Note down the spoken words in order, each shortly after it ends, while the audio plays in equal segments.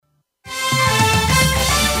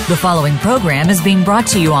The following program is being brought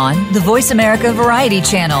to you on the Voice America Variety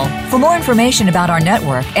Channel. For more information about our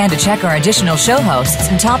network and to check our additional show hosts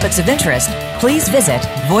and topics of interest, please visit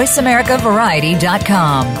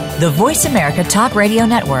voiceamericavariety.com. The Voice America Talk Radio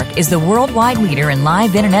Network is the worldwide leader in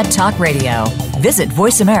live Internet talk radio. Visit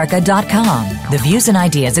voiceamerica.com. The views and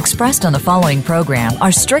ideas expressed on the following program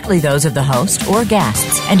are strictly those of the host or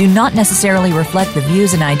guests and do not necessarily reflect the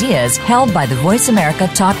views and ideas held by the Voice America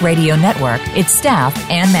Talk Radio Network, its staff,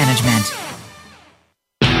 and management.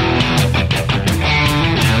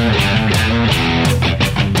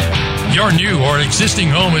 Your new or existing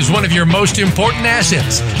home is one of your most important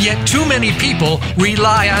assets, yet too many people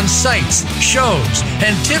rely on sites, shows,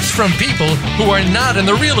 and tips from people who are not in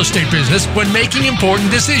the real estate business when making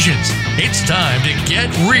important decisions. It's time to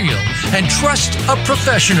get real and trust a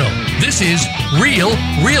professional. This is Real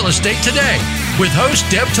Real Estate Today with host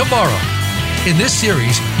Deb Tomorrow. In this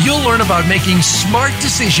series, you'll learn about making smart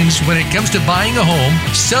decisions when it comes to buying a home,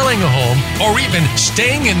 selling a home, or even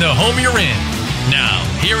staying in the home you're in. Now,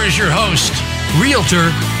 here is your host,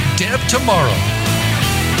 Realtor Deb Tomorrow.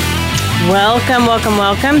 Welcome, welcome,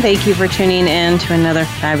 welcome. Thank you for tuning in to another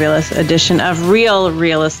fabulous edition of Real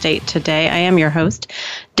Real Estate Today. I am your host,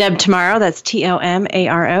 Deb Tomorrow. That's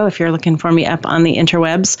Tomaro. If you're looking for me up on the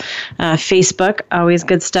interwebs, Facebook, always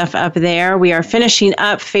good stuff up there. We are finishing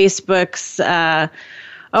up Facebook's, I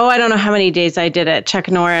don't know how many days I did it, Chuck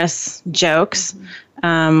Norris jokes.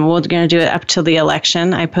 We're going to do it up till the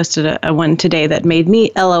election. I posted a one today that made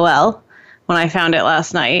me LOL when I found it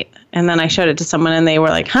last night. And then I showed it to someone and they were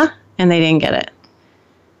like, huh? And they didn't get it.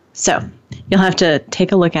 So you'll have to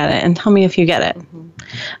take a look at it and tell me if you get it. Mm-hmm.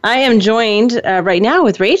 I am joined right now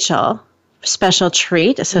with Rachel, special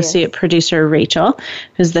treat, associate producer Rachel,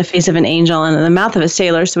 who's the face of an angel and the mouth of a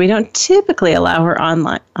sailor. So we don't typically allow her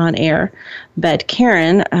on air. But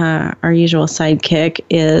Karen, our usual sidekick,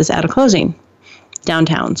 is at a closing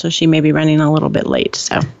downtown, so she may be running a little bit late.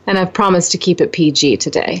 And I've promised to keep it PG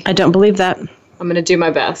today. I don't believe that. I'm going to do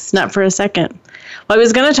my best. Not for a second. Well, I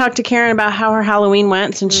was going to talk to Karen about how her Halloween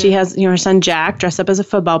went, since she has, her son Jack dressed up as a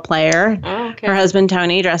football player. Oh, okay. Her husband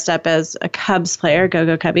Tony dressed up as a Cubs player. Go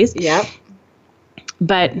Cubbies. Yep.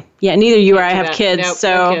 But yeah, neither you or I have kids. Nope,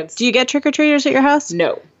 so no kids. Do you get trick-or-treaters at your house?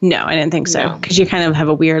 No, I didn't think so. Because you kind of have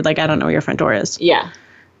a weird, I don't know where your front door is. Yeah.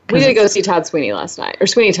 We did go see Todd Sweeney last night. Or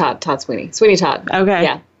Sweeney Todd Sweeney Todd. Okay.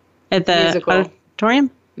 Yeah. At the musical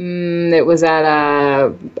auditorium? It was at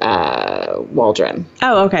Waldron.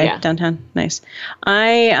 Oh, okay. Yeah. Downtown. Nice.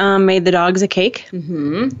 I made the dogs a cake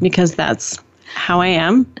because that's how I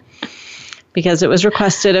am. Because it was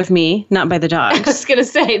requested of me, not by the dogs. I was going to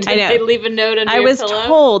say, did they leave a note under your pillow? I was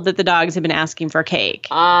told that the dogs had been asking for cake.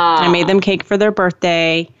 Ah. I made them cake for their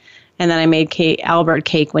birthday. And then I made Albert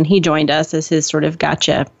cake when he joined us as his sort of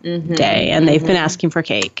gotcha day. And they've been asking for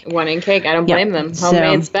cake. Wanting cake. I don't blame them.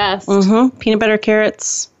 Homemade's best. Peanut butter,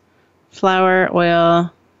 carrots, flour,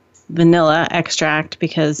 oil, vanilla extract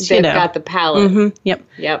because, they've got the palate.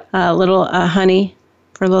 Yep. A little honey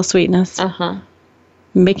for a little sweetness.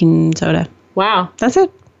 Baking soda. Wow. That's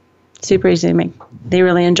it. Super easy to make. They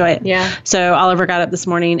really enjoy it. Yeah. So Oliver got up this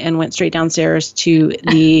morning and went straight downstairs to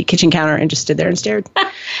the kitchen counter and just stood there and stared.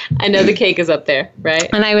 I know the cake is up there, right?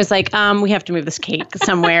 And I was like, we have to move this cake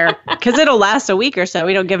somewhere because it'll last a week or so.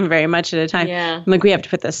 We don't give him very much at a time. Yeah. I'm like, we have to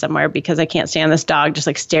put this somewhere because I can't stand this dog just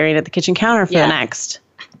staring at the kitchen counter for the next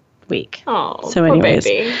week. Oh, so anyways.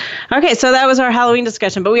 poor baby. Okay, so that was our Halloween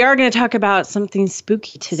discussion, but we are going to talk about something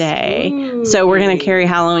spooky today. Spooky. So we're going to carry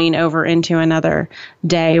Halloween over into another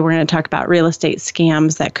day. We're going to talk about real estate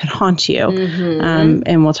scams that could haunt you,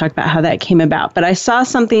 and we'll talk about how that came about. But I saw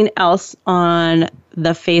something else on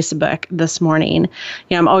the Facebook this morning.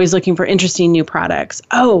 I'm always looking for interesting new products.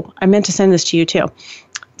 Oh, I meant to send this to you too.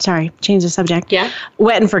 Sorry, change the subject. Yeah.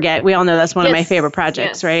 Wet and Forget. We all know that's one of my favorite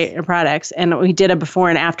projects, right? Or products. And we did a before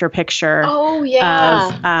and after picture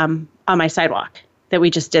of on my sidewalk that we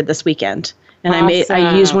just did this weekend. And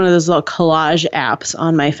I used one of those little collage apps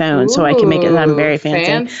on my phone so I can make it sound very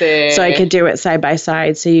fancy. So I could do it side by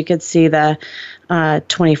side so you could see the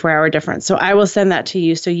 24-hour difference. So I will send that to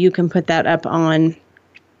you so you can put that up on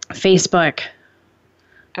Facebook.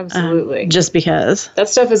 Absolutely. Just because. That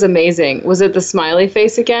stuff is amazing. Was it the smiley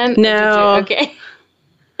face again? No. Okay.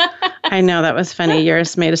 I know, that was funny.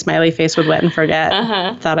 Yours made a smiley face with Wet and Forget.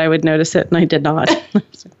 Thought I would notice it, and I did not.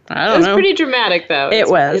 I don't know. It was pretty dramatic, though. It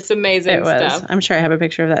was. It's amazing stuff. I'm sure I have a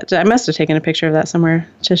picture of that. I must have taken a picture of that somewhere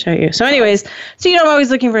to show you. So anyways, I'm always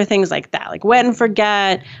looking for things like that, like Wet and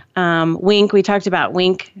Forget. Wink, we talked about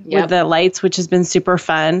Wink Yep. with the lights, which has been super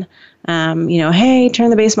fun. Hey, turn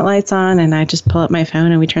the basement lights on, and I just pull up my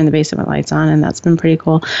phone and we turn the basement lights on, and that's been pretty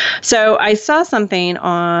cool. So I saw something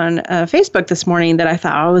on Facebook this morning that I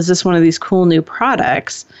thought, oh, is this one of these cool new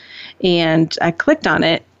products? And I clicked on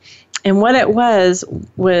it, and what it was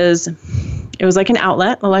it was like an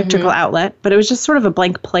outlet, electrical outlet, but it was just sort of a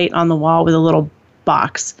blank plate on the wall with a little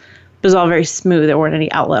box. It was all very smooth. There weren't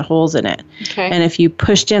any outlet holes in it. Okay. And if you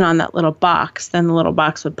pushed in on that little box, then the little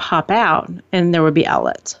box would pop out and there would be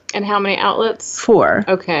outlets. And how many outlets? 4.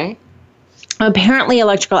 Okay. Apparently,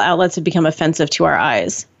 electrical outlets have become offensive to our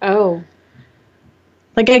eyes. Oh.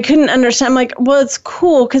 Like, I couldn't understand. I'm like, well, it's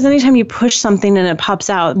cool because anytime you push something and it pops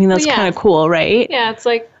out, I mean, that's Well, yeah. kind of cool, right? Yeah, it's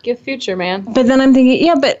like your future, man. But then I'm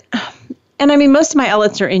thinking, and I mean, most of my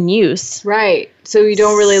outlets are in use. Right. So you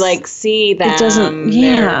don't really like see them. doesn't-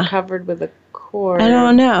 They're yeah. covered with a cord. I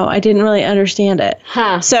don't know. I didn't really understand it.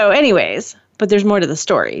 Huh. So anyways, but there's more to the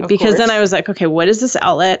story Of because then course. I was like, okay, what is this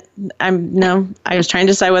outlet? I was trying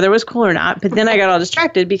to decide whether it was cool or not, but then I got all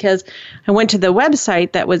distracted because I went to the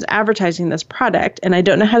website that was advertising this product and I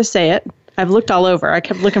don't know how to say it. I've looked all over. I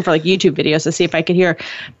kept looking for like YouTube videos to see if I could hear.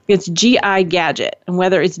 It's GI Gadget, and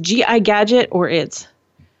whether it's GI Gadget or it's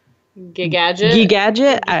Gigadget?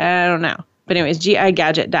 Gigadget, I don't know. But anyways,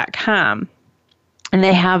 gigadget.com, and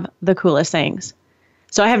they have the coolest things.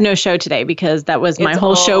 So I have no show today because that was my It's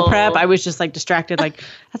whole show all- prep. I was just like distracted, like,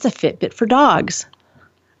 that's a Fitbit for dogs.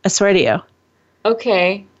 I swear to you.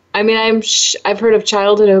 Okay. I mean, I've heard of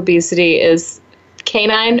childhood obesity is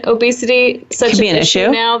canine obesity such Could be an an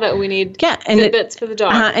issue. now that we need Yeah, and Fitbits for the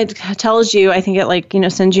dog. it tells you, I think it like,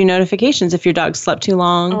 sends you notifications if your dog slept too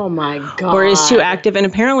long. Oh my God. Or is too active. And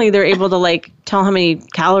apparently they're able to like tell how many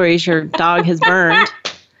calories your dog has burned.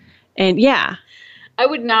 And yeah. I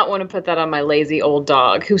would not want to put that on my lazy old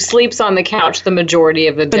dog who sleeps on the couch the majority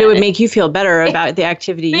of the day. But it would make you feel better about the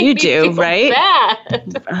activity you Make me do, feel right?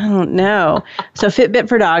 bad. I don't know. So Fitbit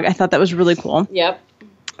for dog, I thought that was really cool. Yep.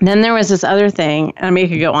 Then there was this other thing, and I mean, I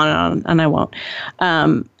could go on and on, and I won't,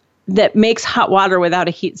 that makes hot water without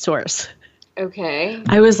a heat source. Okay.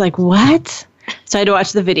 I was like, what? So I had to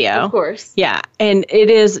watch the video. Of course. Yeah, and it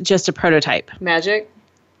is just a prototype. Magic.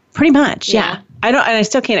 Pretty much, yeah. Yeah. And I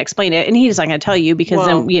still can't explain it, and he's not going to tell you because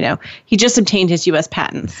Well- then, he just obtained his U.S.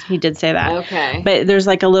 patents. He did say that. Okay. But there's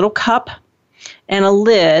like a little cup and a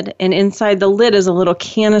lid, and inside the lid is a little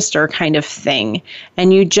canister kind of thing.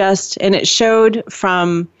 And it showed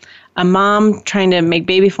from a mom trying to make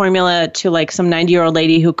baby formula to like some 90-year-old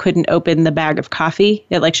lady who couldn't open the bag of coffee.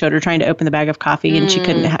 It like showed her trying to open the bag of coffee and she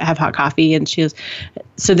couldn't have hot coffee. And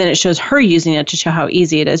so then it shows her using it to show how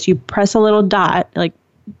easy it is. You press a little dot, like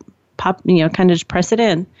pop, kind of just press it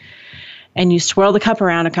in, and you swirl the cup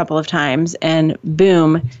around a couple of times, and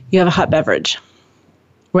boom, you have a hot beverage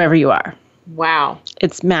wherever you are. Wow.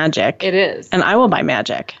 It's magic. It is. And I will buy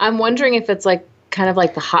magic. I'm wondering if it's like kind of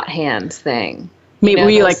like the hot hands thing. Maybe know,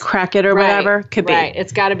 where you those- like crack it or Right, whatever. Could be. Right.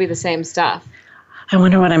 It's got to be the same stuff. I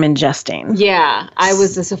wonder what I'm ingesting. Yeah.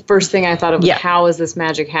 This the first thing I thought of. Yeah. How is this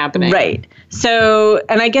magic happening? Right. So,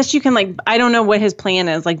 and I guess you can like, I don't know what his plan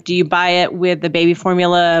is. Like, do you buy it with the baby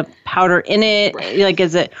formula powder in it? Right.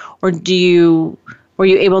 Like, were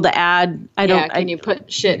you able to add, Can you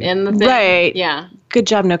put shit in the thing? Right. Yeah. Good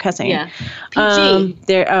job, no cussing. Yeah. PG.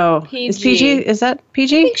 Is PG. PG, is that I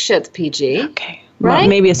PG? think shit's PG. Okay. Well, Right?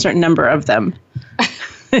 maybe a certain number of them.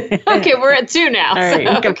 Okay, we're at 2 now. All right,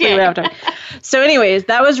 so, completely off topic. So anyways,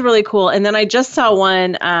 that was really cool. And then I just saw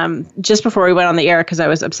one just before we went on the air because I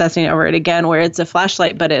was obsessing over it again, where it's a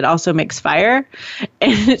flashlight, but it also makes fire.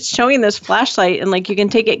 And it's showing this flashlight, and like you can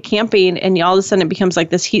take it camping, and all of a sudden it becomes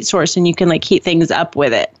like this heat source, and you can like heat things up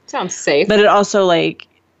with it. Sounds safe. But it also like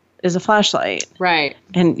is a flashlight. right.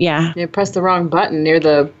 And yeah, You press the wrong button near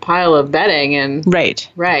the pile of bedding and right.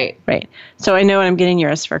 right. So I know what I'm getting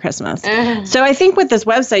yours for Christmas. Uh, So I think what this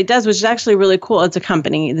website does, which is actually really cool, it's a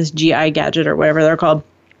company, this GI Gadget or whatever they're called.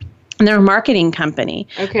 And they're a marketing company.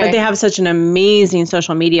 Okay. But they have such an amazing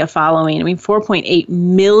social media following. I mean, 4.8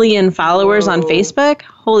 million followers on Whoa. Facebook.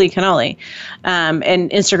 Holy cannoli. And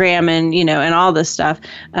Instagram and all this stuff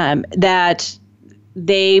that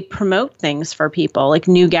they promote things for people, like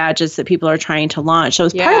new gadgets that people are trying to launch. So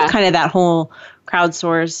it's part Yeah. of kind of that whole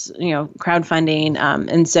crowdsource, crowdfunding.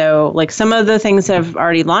 And so like some of the things have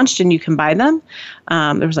already launched and you can buy them.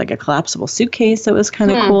 There was like a collapsible suitcase that was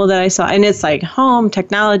kind of cool that I saw. And it's like home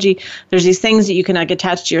technology. There's these things that you can like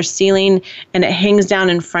attach to your ceiling and it hangs down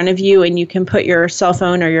in front of you and you can put your cell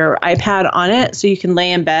phone or your iPad on it so you can lay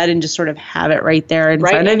in bed and just sort of have it right there in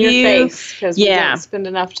front of you. Right in your face because we don't spend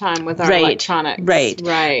enough time with our electronics. Right.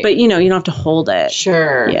 But, you don't have to hold it.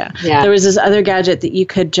 Sure. Yeah. There was this other gadget that you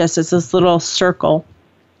could just, it's this little circle,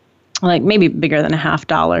 like maybe bigger than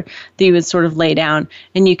 $50 that you would sort of lay down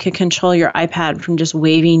and you could control your iPad from just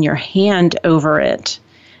waving your hand over it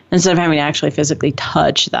instead of having to actually physically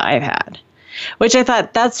touch the iPad, which I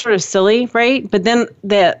thought that's sort of silly, right? But then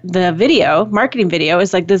the marketing video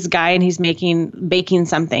is like this guy and he's baking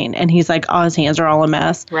something and he's like, his hands are all a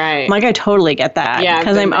mess. Right. I'm like, I totally get that. Yeah,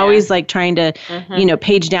 because I'm always like trying to,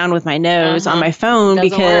 page down with my nose on my phone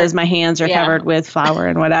because my hands are covered with flour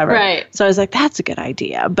and whatever. Right. So I was like, that's a good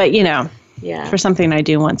idea. But, for something I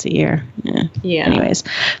do once a year. Yeah. Anyways,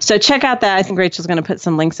 so check out that. I think Rachel's going to put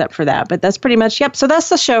some links up for that. But that's pretty much, So that's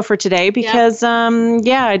the show for today because,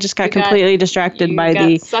 I just got completely distracted by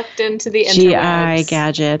the sucked into the GI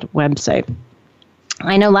Gadget website.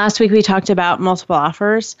 I know last week we talked about multiple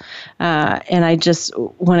offers, and I just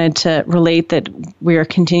wanted to relate that we are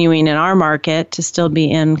continuing in our market to still be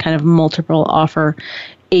in kind of multiple offer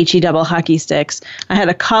HE double hockey sticks. I had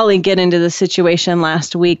a colleague get into the situation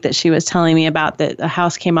last week that she was telling me about that a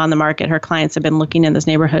house came on the market. Her clients have been looking in this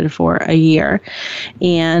neighborhood for a year,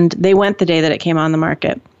 and they went the day that it came on the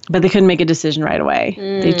market, but they couldn't make a decision right away.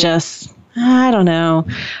 They just, I don't know,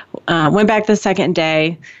 went back the second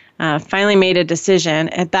day, finally made a decision.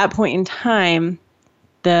 At that point in time,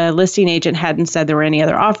 the listing agent hadn't said there were any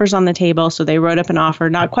other offers on the table, so they wrote up an offer,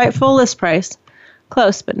 not quite full list price.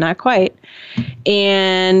 Close, but not quite.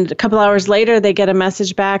 And a couple hours later, they get a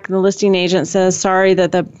message back. And the listing agent says, sorry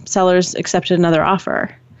that the sellers accepted another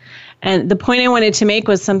offer. And the point I wanted to make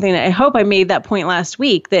was something that I hope I made that point last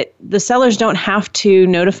week, that the sellers don't have to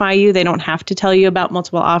notify you. They don't have to tell you about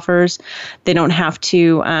multiple offers. They don't have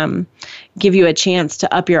to give you a chance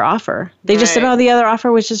to up your offer. They just said, the other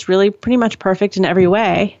offer was just really pretty much perfect in every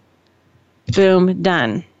way. Boom,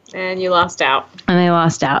 done. And you lost out. And I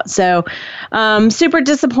lost out. So super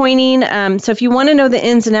disappointing. So if you want to know the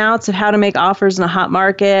ins and outs of how to make offers in a hot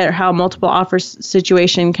market or how a multiple offers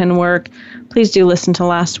situation can work, please do listen to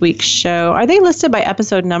last week's show. Are they listed by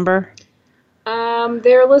episode number?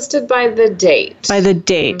 They're listed by the date. By the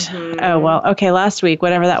date. Mm-hmm. Oh, well, okay. Last week,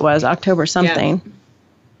 whatever that was, October something. Yeah.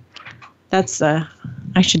 That's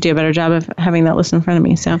I should do a better job of having that list in front of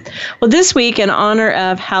me. So, well, this week, in honor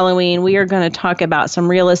of Halloween, we are going to talk about some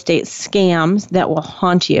real estate scams that will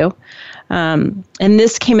haunt you. And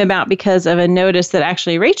this came about because of a notice that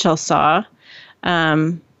actually Rachel saw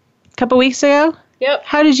a couple weeks ago. Yep.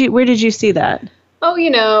 Where did you see that? Oh,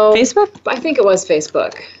 Facebook? I think it was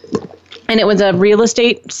Facebook. And it was a real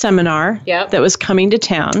estate seminar that was coming to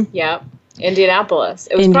town. Yep. Indianapolis.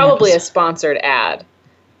 It was probably a sponsored ad.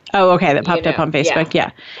 Oh, okay. That popped up on Facebook.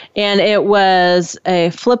 Yeah. And it was a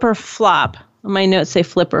flip or flop. My notes say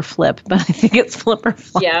flip or flip, but I think it's flip or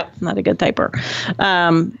flop. Yeah. Not a good typer.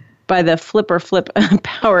 By the flip or flip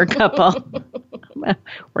power couple. We're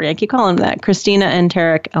going to keep calling them that. Christina and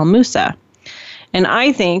Tarek El Moussa. And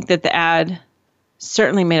I think that the ad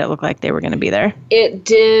certainly made it look like they were going to be there. It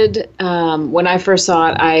did. When I first saw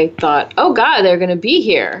it, I thought, oh, God, they're going to be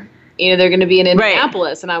here. They're going to be in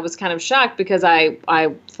Indianapolis. Right. And I was kind of shocked because I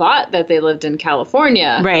thought that they lived in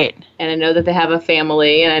California. Right. And I know that they have a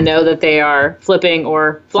family, and I know that they are flipping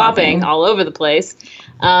or flopping all over the place.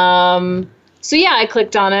 So, I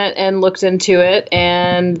clicked on it and looked into it,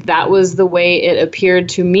 and that was the way it appeared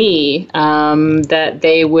to me, that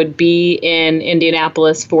they would be in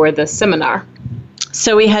Indianapolis for the seminar.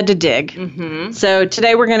 So we had to dig. Mm-hmm. So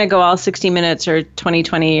today we're going to go all 60 Minutes or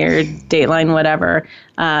 2020 or Dateline, whatever,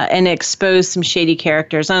 and expose some shady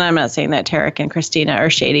characters. And I'm not saying that Tarek and Christina are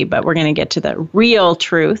shady, but we're going to get to the real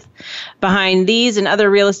truth behind these and other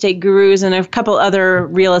real estate gurus and a couple other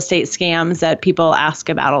real estate scams that people ask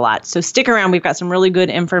about a lot. So stick around. We've got some really good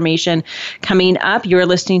information coming up. You're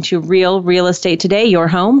listening to Real Real Estate Today, your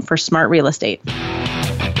home for smart real estate.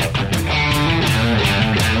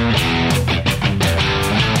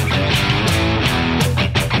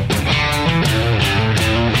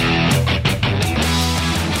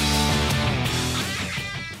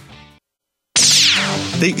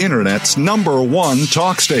 The Internet's #1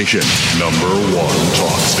 talk station. #1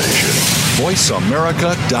 talk station.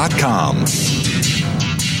 VoiceAmerica.com.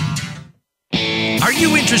 Are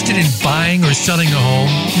you interested in buying or selling a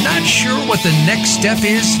home? Not sure what the next step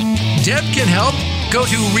is? Deb can help. Go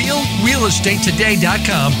to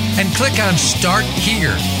realrealestatetoday.com and click on Start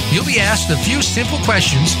Here. You'll be asked a few simple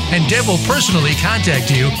questions, and Deb will personally contact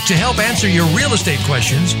you to help answer your real estate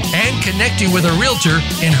questions and connect you with a realtor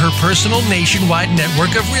in her personal nationwide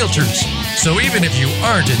network of realtors. So even if you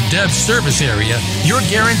aren't in Deb's service area, you're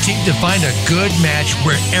guaranteed to find a good match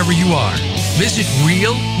wherever you are. Visit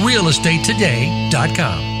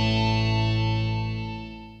realrealestatetoday.com.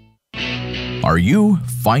 Are you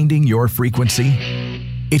finding your frequency?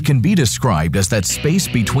 It can be described as that space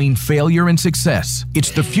between failure and success.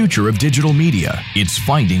 It's the future of digital media. It's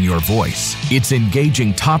finding your voice. It's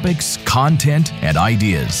engaging topics, content, and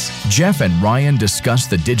ideas. Jeff and Ryan discuss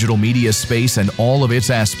the digital media space and all of its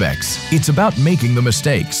aspects. It's about making the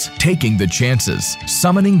mistakes, taking the chances,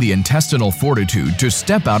 summoning the intestinal fortitude to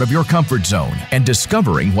step out of your comfort zone, and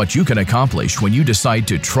discovering what you can accomplish when you decide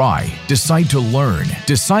to try, decide to learn,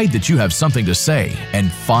 decide that you have something to say, and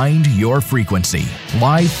find your frequency.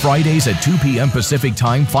 Live Fridays at 2 p.m. Pacific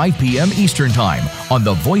Time, 5 p.m. Eastern Time on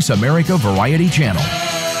the Voice America Variety Channel.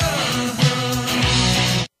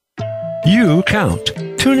 You count.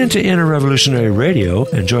 Tune into Inner Revolutionary Radio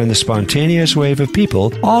and join the spontaneous wave of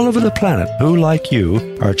people all over the planet who, like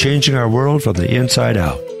you, are changing our world from the inside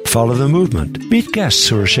out. Follow the movement. Meet guests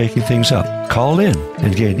who are shaking things up. Call in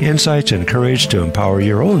and gain insights and courage to empower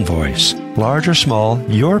your own voice. Large or small,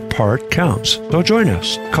 your part counts. So join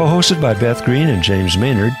us. Co-hosted by Beth Green and James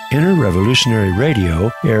Maynard, Inner Revolutionary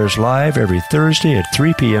Radio airs live every Thursday at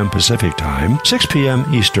 3 p.m. Pacific Time, 6 p.m.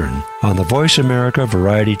 Eastern on the Voice America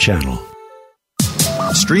Variety Channel.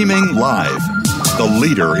 Streaming live. The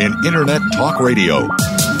leader in Internet talk radio.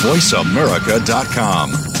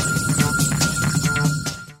 VoiceAmerica.com.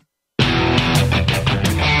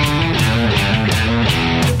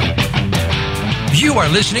 You are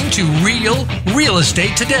listening to Real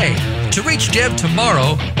Estate Today. To reach Deb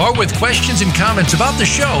tomorrow or with questions and comments about the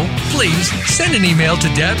show, please send an email to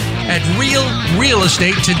Deb at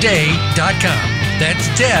realrealestatetoday.com. That's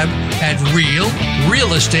Deb at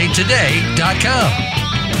realrealestatetoday.com.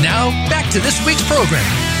 Now, back to this week's program.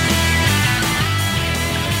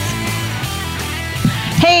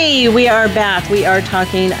 Hey, we are back. We are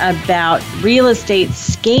talking about real estate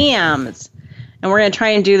scams. And we're going to try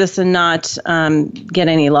and do this and not get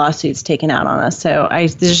any lawsuits taken out on us. So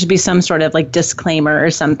there should be some sort of like disclaimer or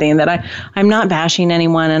something that I'm not bashing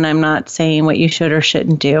anyone and I'm not saying what you should or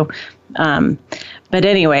shouldn't do. But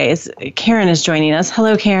anyways, Karen is joining us.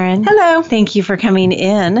 Hello, Karen. Hello. Thank you for coming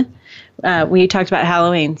in. We talked about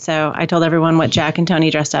Halloween, so I told everyone what Jack and Tony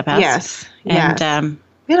dressed up as. Yes. And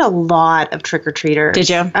we had a lot of trick-or-treaters. Did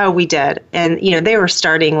you? Oh, we did. And, they were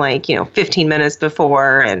starting 15 minutes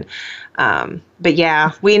before. And, but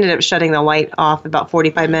yeah, we ended up shutting the light off about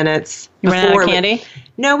 45 minutes before. You ran out of candy?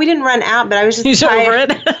 No, we didn't run out, but I was just over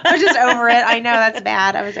it. I was just over it. I know that's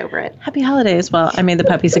bad. I was over it. Happy holidays. Well, I made the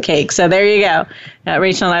puppies a cake. So there you go.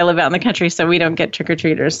 Rachel and I live out in the country, so we don't get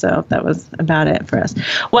trick-or-treaters. So that was about it for us.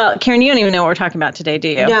 Well, Karen, you don't even know what we're talking about today, do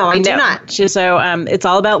you? No, I do not. So it's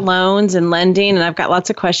all about loans and lending, and I've got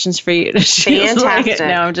lots of questions for you. Fantastic. No,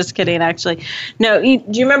 I'm just kidding, actually. No, do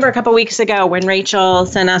you remember a couple weeks ago when Rachel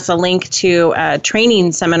sent us a link to a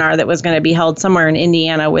training seminar that was going to be held somewhere in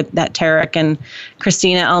Indiana with that Tarek and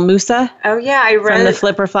Christina Almusa? Oh, yeah. I read from the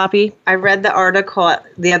Flipper Floppy. I read the article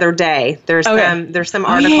the other day. There's some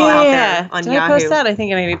article out there on Did Yahoo. I post that? I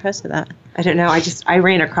think I maybe posted that. I don't know. I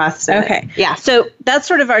ran across it. Okay. Yeah. So that's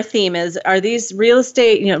sort of our theme are these real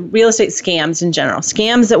estate scams in general,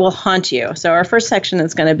 scams that will haunt you. So our first section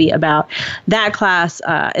is going to be about that class.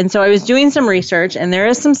 And so I was doing some research, and there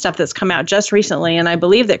is some stuff that's come out just recently. And I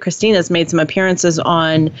believe that Christina's made some appearances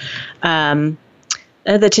on the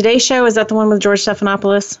Today Show. Is that the one with George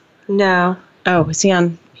Stephanopoulos? No. Oh, is he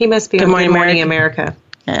on? He must be on Good Morning America.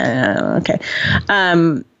 Okay.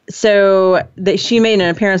 So she made an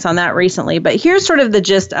appearance on that recently. But here's sort of the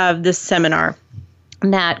gist of this seminar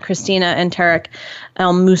that Christina and Tarek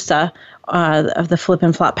Almusa of the Flip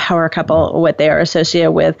and Flop Power Couple, what they are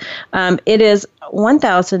associated with. It is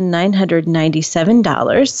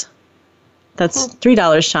 $1,997. That's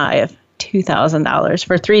 $3 shy of $2,000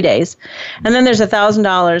 for 3 days. And then there's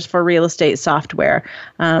 $1,000 for real estate software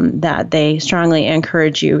that they strongly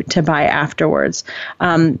encourage you to buy afterwards.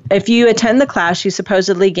 If you attend the class, you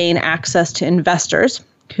supposedly gain access to investors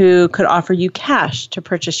who could offer you cash to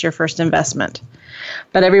purchase your first investment.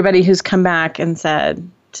 But everybody who's come back and said,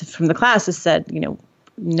 from the class has said,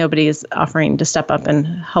 nobody is offering to step up and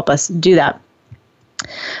help us do that.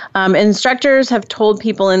 Instructors have told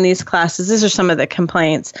people in these classes, these are some of the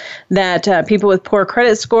complaints, that people with poor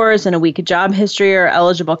credit scores and a weak job history are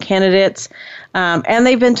eligible candidates. And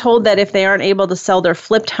they've been told that if they aren't able to sell their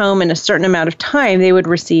flipped home in a certain amount of time, they would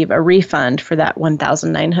receive a refund for that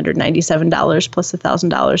 $1,997 plus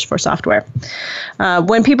 $1,000 for software.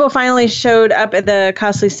 When people finally showed up at the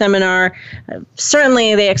costly seminar,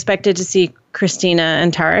 certainly they expected to see Christina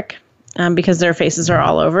and Tarek because their faces are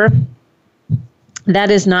all over.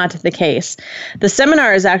 That is not the case. The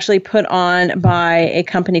seminar is actually put on by a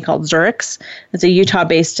company called Zurich. It's a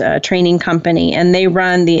Utah-based training company, and they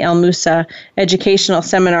run the El Musa educational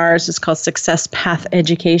seminars. It's called Success Path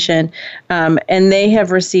Education, and they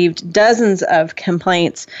have received dozens of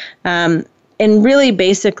complaints. And really,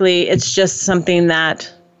 basically, it's just something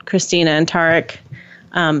that Christina and Tarek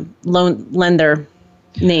lend their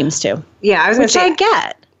names to. Yeah, I was going to say, I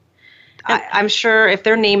get. I'm sure if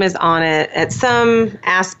their name is on it at some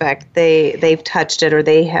aspect, they've touched it or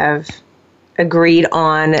they have agreed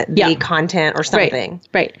on the content or something.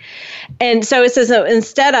 Right. And so it says that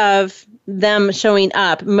instead of them showing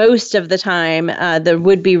up, most of the time, the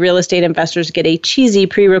would-be real estate investors get a cheesy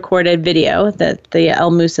pre-recorded video that the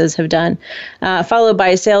El Musas have done, followed by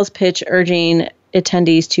a sales pitch urging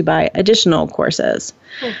attendees to buy additional courses.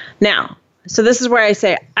 Now, so this is where I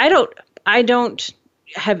say I don't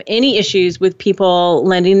have any issues with people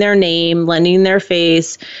lending their name, lending their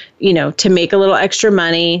face, to make a little extra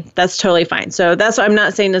money. That's totally fine. So that's what I'm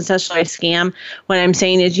not saying it's necessarily a scam. What I'm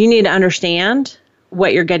saying is you need to understand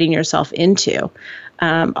what you're getting yourself into.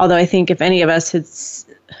 Although I think if any of us had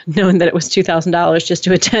known that it was $2,000 just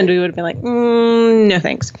to attend, we would have been like, no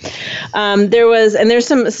thanks. There's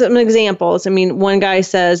some examples. I mean, one guy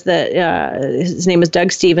says that his name is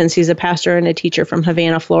Doug Stevens. He's a pastor and a teacher from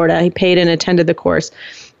Havana, Florida. He paid and attended the course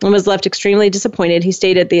and was left extremely disappointed. He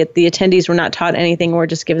stated that the attendees were not taught anything, were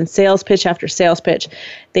just given sales pitch after sales pitch.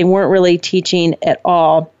 They weren't really teaching at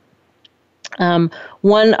all. On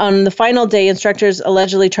the final day, instructors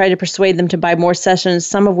allegedly tried to persuade them to buy more sessions,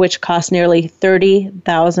 some of which cost nearly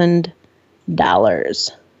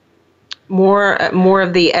 $30,000. More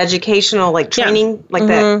of the educational, training,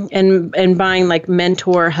 that, and buying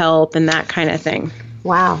mentor help and that kind of thing.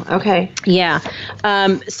 Wow. Okay. Yeah.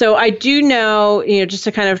 So I do know, just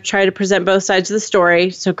to kind of try to present both sides of the story.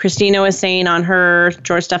 So Christina was saying on her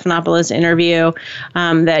George Stephanopoulos interview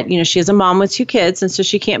that, she is a mom with 2 kids, and so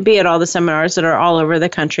she can't be at all the seminars that are all over the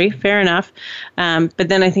country. Fair enough. But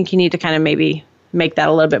then I think you need to kind of maybe make that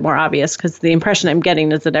a little bit more obvious, because the impression I'm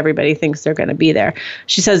getting is that everybody thinks they're going to be there.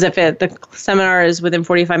 She says if the seminar is within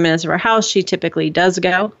 45 minutes of her house, she typically does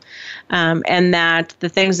go, and that the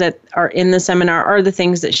things that are in the seminar are the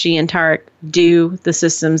things that she and Tarek do, the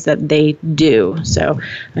systems that they do. So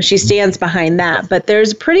she stands behind that. But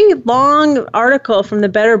there's a pretty long article from the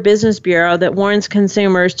Better Business Bureau that warns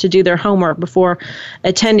consumers to do their homework before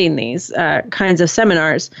attending these kinds of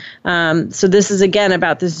seminars. So this is, again,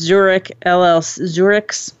 about this Zurich's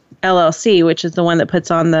LLC, which is the one that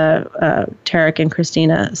puts on the Tarek and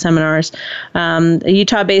Christina seminars. A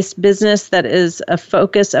Utah-based business that is a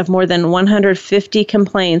focus of more than 150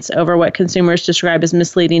 complaints over what consumers describe as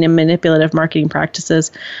misleading and manipulative marketing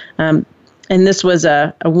practices. And this was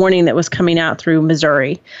a warning that was coming out through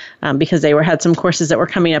Missouri because they had some courses that were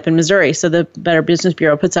coming up in Missouri. So the Better Business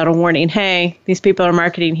Bureau puts out a warning. Hey, these people are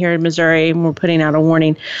marketing here in Missouri, and we're putting out a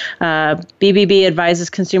warning. BBB advises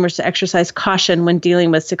consumers to exercise caution when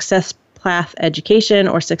dealing with Success Path Education,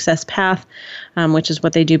 or Success Path, which is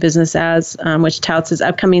what they do business as, which touts his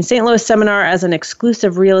upcoming St. Louis seminar as an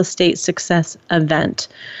exclusive real estate success event.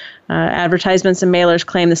 Advertisements and mailers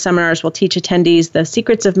claim the seminars will teach attendees the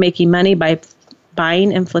secrets of making money by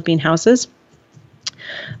buying and flipping houses.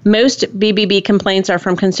 Most BBB complaints are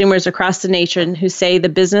from consumers across the nation who say the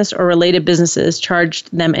business or related businesses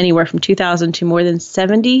charged them anywhere from $2,000 to more than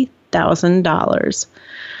 $70,000.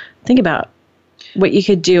 Think about what you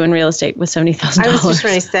could do in real estate with $70,000. I was just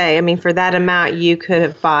going to say, for that amount, you could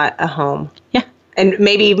have bought a home. Yeah. And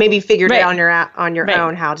maybe figured out on your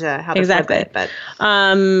own how to exactly. flip it.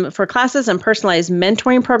 But for classes and personalized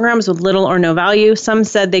mentoring programs with little or no value, some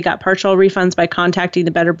said they got partial refunds by contacting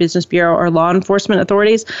the Better Business Bureau or law enforcement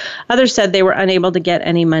authorities. Others said they were unable to get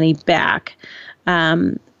any money back.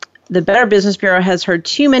 The Better Business Bureau has heard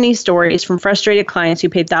too many stories from frustrated clients who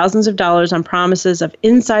paid thousands of dollars on promises of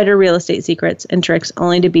insider real estate secrets and tricks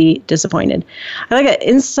only to be disappointed. I like it,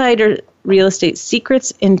 insider real estate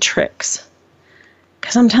secrets and tricks.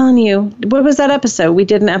 Because I'm telling you, what was that episode? We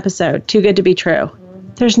did an episode, Too Good to Be True.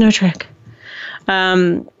 There's no trick.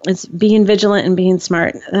 It's being vigilant and being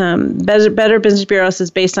smart. Better Business Bureau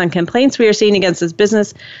says, based on complaints we are seeing against this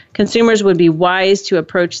business, consumers would be wise to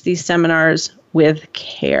approach these seminars with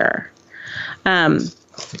care. I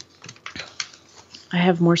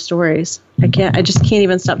have more stories. I just can't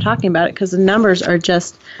even stop talking about it because the numbers are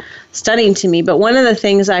just stunning to me. But one of the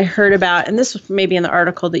things I heard about, and this was maybe in the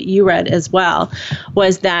article that you read as well,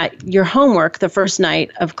 was that your homework the first night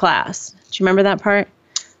of class. Do you remember that part?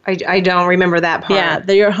 I don't remember that part. Yeah,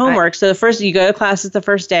 your homework. So the first, you go to classes the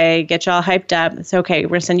first day, get you all hyped up. It's okay, we're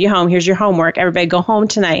going to send you home. Here's your homework. Everybody go home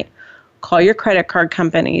tonight. Call your credit card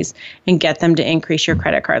companies and get them to increase your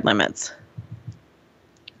credit card limits.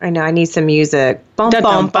 I know, I need some music. Bum,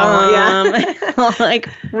 bum, bum. Yeah. Like,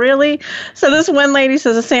 really? So this one lady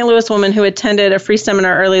says, a St. Louis woman who attended a free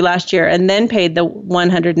seminar early last year and then paid the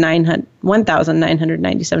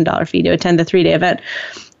 $1,997 fee to attend the 3-day event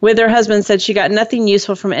with her husband, said she got nothing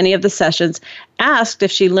useful from any of the sessions. Asked if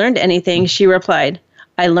she learned anything, she replied,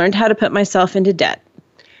 I learned how to put myself into debt.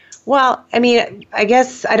 Well, I mean, I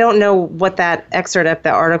guess I don't know what that excerpt of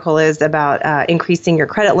the article is about increasing your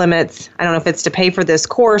credit limits. I don't know if it's to pay for this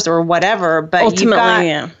course or whatever, but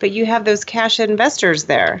ultimately, but you have those cash investors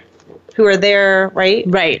there who are there, right?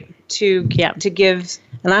 Right. To give.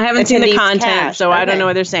 And I haven't seen the content, so I don't know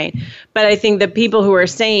what they're saying. But I think the people who are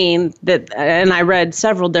saying that, and I read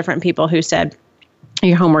several different people who said,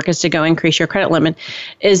 your homework is to go increase your credit limit,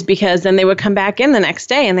 is because then they would come back in the next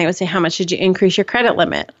day and they would say, how much did you increase your credit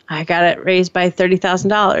limit? I got it raised by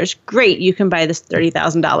 $30,000. Great, you can buy this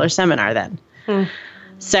 $30,000 seminar then.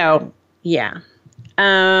 So, yeah.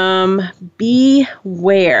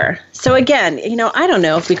 Beware. So again, I don't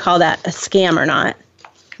know if we call that a scam or not.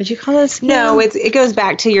 Would you call it a scam? No, it goes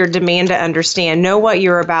back to your demand to understand. Know what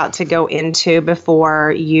you're about to go into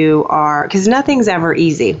before you are, because nothing's ever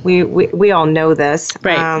easy. We all know this.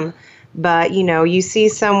 Right. But, you see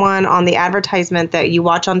someone on the advertisement that you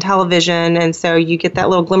watch on television, and so you get that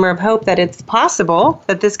little glimmer of hope that it's possible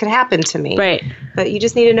that this could happen to me. Right. But you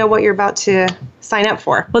just need to know what you're about to sign up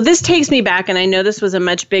for. Well, this takes me back, and I know this was a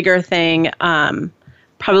much bigger thing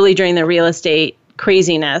probably during the real estate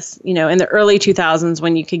craziness, in the early 2000s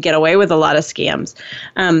when you could get away with a lot of scams.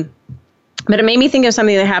 But it made me think of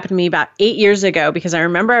something that happened to me about 8 years ago, because I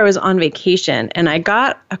remember I was on vacation and I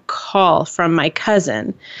got a call from my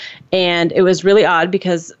cousin, and it was really odd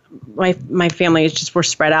because my family just were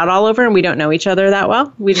spread out all over and we don't know each other that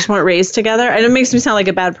well. We just weren't raised together. And it makes me sound like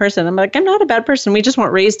a bad person. I'm like, I'm not a bad person. We just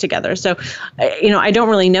weren't raised together. So, I don't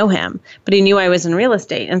really know him, but he knew I was in real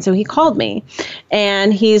estate. And so he called me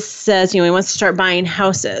and he says, he wants to start buying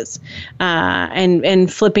houses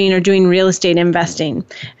and flipping or doing real estate investing.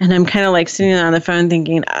 And I'm kind of like sitting on the phone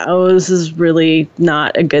thinking, oh, this is really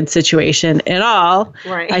not a good situation at all.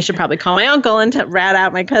 Right. I should probably call my uncle and rat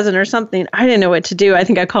out my cousin or something. I didn't know what to do. I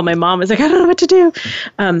think I called my mom. I was like, I don't know what to do.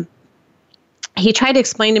 He tried to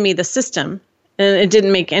explain to me the system, and it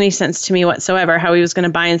didn't make any sense to me whatsoever, how he was going to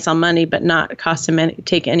buy and sell money, but not cost him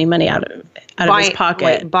take any money out of his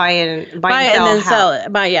pocket. Wait, buy and then sell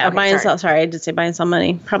it. Buy and sell. Sorry, I did say buy and sell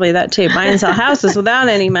money. Probably that too. Buy and sell houses without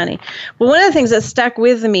any money. Well, one of the things that stuck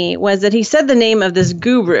with me was that he said the name of this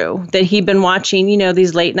guru that he'd been watching,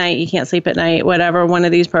 these late night, you can't sleep at night, whatever, one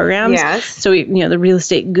of these programs. Yes. So, the real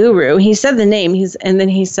estate guru, he said the name, and then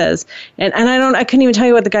he says, and I couldn't even tell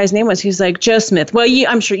you what the guy's name was. He's like, Joe Smith. Well,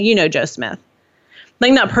 I'm sure you know Joe Smith.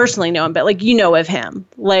 Like, not personally know him, but like, of him.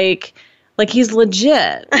 Like he's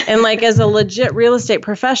legit. And like, as a legit real estate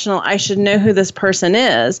professional, I should know who this person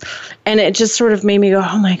is. And it just sort of made me go,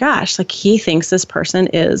 oh my gosh, like he thinks this person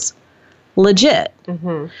is legit.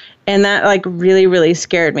 Mm-hmm. And that like really, really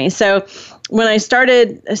scared me. So when I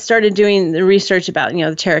started doing the research about, the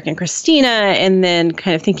Tarek and Christina, and then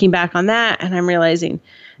kind of thinking back on that, and I'm realizing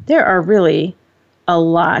there are really a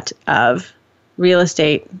lot of real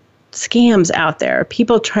estate scams out there.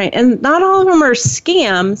 People trying, and not all of them are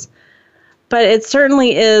scams, but it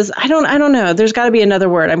certainly is. I don't know. There's got to be another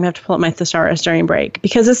word. I'm going to have to pull up my thesaurus during break,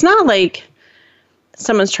 because it's not like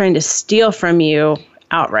someone's trying to steal from you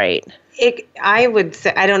outright. I would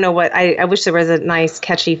say, I don't know what, I wish there was a nice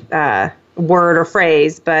catchy word or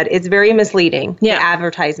phrase, but it's very misleading. Yeah. The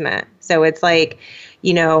advertisement. So it's like,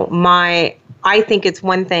 I think it's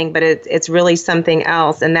one thing, but it's really something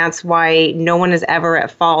else. And that's why no one is ever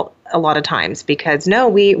at fault a lot of times, because no,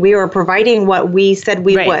 we were providing what we said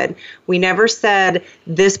we would. We never said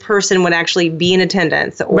this person would actually be in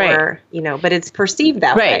attendance, or, but it's perceived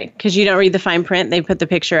that way. Right, because you don't read the fine print. They put the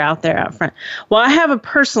picture out there out front. Well, I have a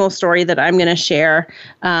personal story that I'm going to share,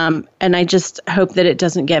 and I just hope that it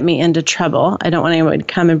doesn't get me into trouble. I don't want anyone to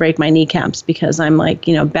come and break my kneecaps because I'm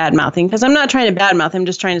bad-mouthing, because I'm not trying to bad-mouth. I'm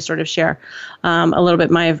just trying to sort of share a little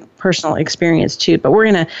bit my personal experience too. But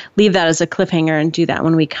we're going to leave that as a cliffhanger and do that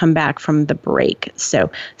when we come back from the break.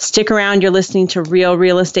 So stick around. You're listening to Real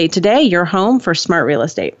Real Estate Today, your home for smart real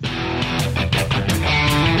estate.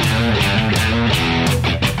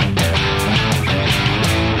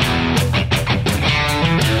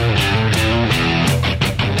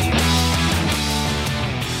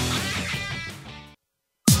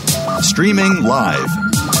 Streaming live,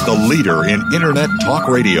 the leader in Internet talk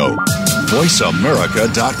radio,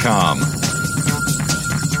 VoiceAmerica.com.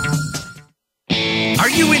 Are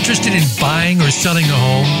you interested in buying or selling a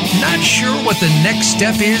home? Not sure what the next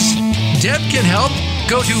step is? Deb can help.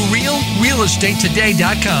 Go to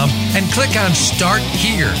realrealestatetoday.com and click on Start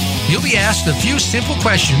Here. You'll be asked a few simple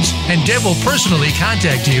questions, and Deb will personally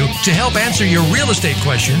contact you to help answer your real estate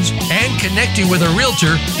questions and connect you with a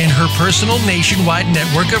realtor in her personal nationwide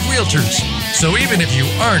network of realtors. So even if you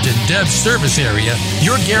aren't in Deb's service area,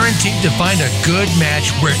 you're guaranteed to find a good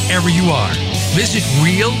match wherever you are. Visit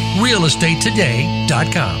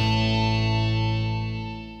realrealestatetoday.com.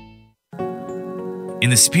 In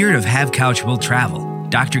the spirit of Have Couch Will Travel,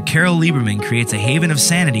 Dr. Carol Lieberman creates a haven of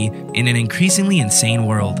sanity in an increasingly insane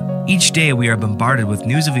world. Each day we are bombarded with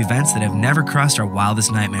news of events that have never crossed our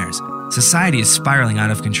wildest nightmares. Society is spiraling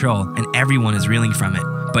out of control and everyone is reeling from it.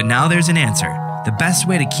 But now there's an answer. The best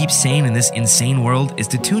way to keep sane in this insane world is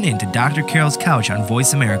to tune in to Dr. Carol's Couch on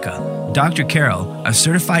Voice America. Dr. Carol, a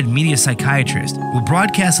certified media psychiatrist, will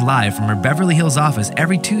broadcast live from her Beverly Hills office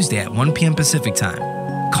every Tuesday at 1 p.m. Pacific Time.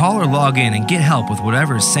 Call or log in and get help with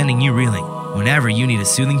whatever is sending you reeling, whenever you need a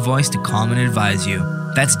soothing voice to calm and advise you.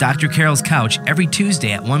 That's Dr. Carol's Couch every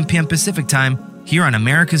Tuesday at 1 p.m. Pacific Time, here on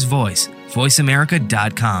America's Voice,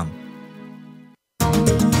 VoiceAmerica.com.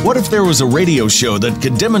 What if there was a radio show that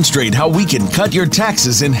could demonstrate how we can cut your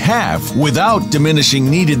taxes in half without diminishing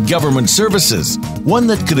needed government services? One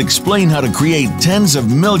that could explain how to create tens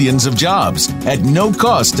of millions of jobs at no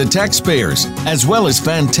cost to taxpayers, as well as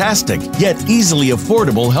fantastic yet easily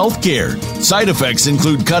affordable health care. Side effects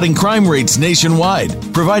include cutting crime rates nationwide,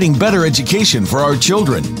 providing better education for our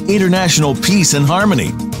children, international peace and harmony,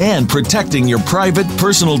 and protecting your private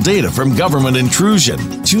personal data from government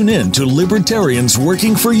intrusion. Tune in to Libertarians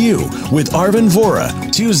Working for You with Arvin Vora,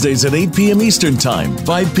 Tuesdays at 8 p.m. Eastern Time,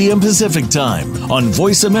 5 p.m. Pacific Time on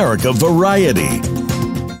Voice America Variety.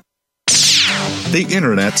 The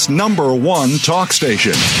Internet's #1 talk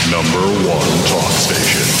station. #1 talk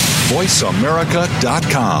station.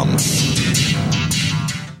 VoiceAmerica.com.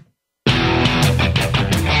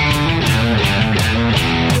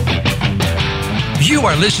 You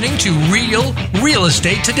are listening to Real Real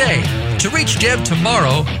Estate Today. To reach Deb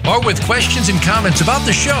tomorrow or with questions and comments about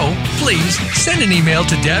the show, please send an email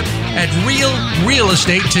to Deb at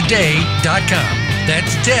realrealestatetoday.com.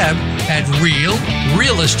 That's Deb at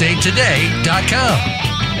realrealestatetoday.com.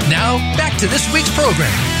 Now, back to this week's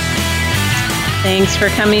program. Thanks for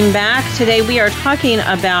coming back. Today we are talking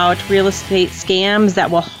about real estate scams that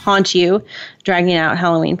will haunt you, dragging out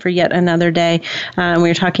Halloween for yet another day.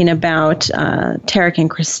 We're talking about Tarek and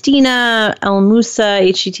Christina, El Musa,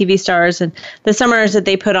 HGTV stars, and the seminars that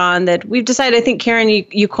they put on that we've decided, I think, Karen,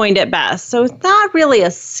 you coined it best. So it's not really a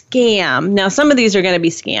scam. Now, some of these are going to be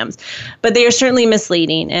scams, but they are certainly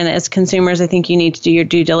misleading. And as consumers, I think you need to do your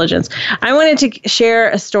due diligence. I wanted to share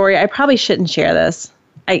a story. I probably shouldn't share this.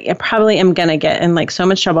 I probably am going to get in so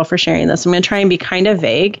much trouble for sharing this. I'm going to try and be kind of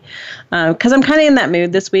vague because I'm kind of in that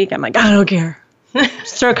mood this week. I'm like, I don't care.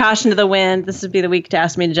 Just throw caution to the wind. This would be the week to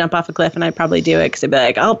ask me to jump off a cliff, and I'd probably do it because I'd be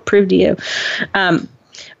like, I'll prove to you.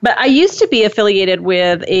 But I used to be affiliated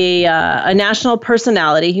with a national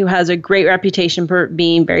personality who has a great reputation for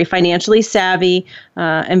being very financially savvy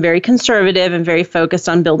and very conservative and very focused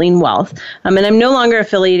on building wealth. And I'm no longer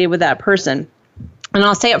affiliated with that person. And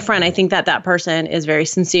I'll say up front, I think that person is very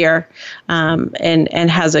sincere and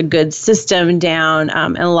has a good system down,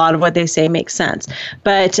 and a lot of what they say makes sense.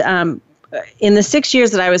 But in the 6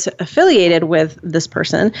 years that I was affiliated with this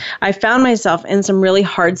person, I found myself in some really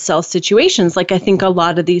hard sell situations, like I think a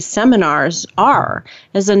lot of these seminars are,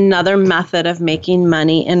 as another method of making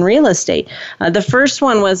money in real estate. The first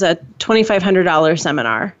one was a $2,500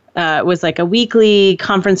 seminar. It was like a weekly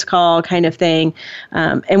conference call kind of thing.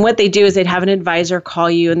 And what they do is they'd have an advisor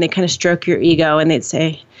call you and they kind of stroke your ego and they'd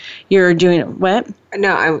say, you're doing what?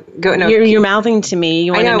 No, You're mouthing to me.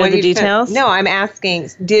 You want to know the details? No, I'm asking,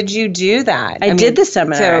 did you do that? I did the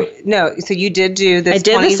seminar. So you did do this. I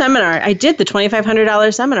did the seminar. I did the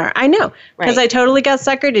 $2,500 seminar. I know, because I totally got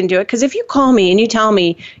suckered into it. Because if you call me and you tell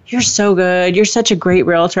me, you're so good, you're such a great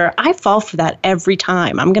realtor, I fall for that every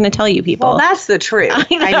time. I'm going to tell you people. Well, that's the truth.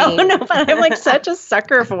 I know, but I'm like such a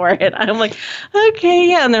sucker for it. I'm like, okay,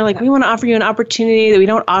 yeah. And they're like, we want to offer you an opportunity that we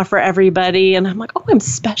don't offer everybody. And I'm like, oh, I'm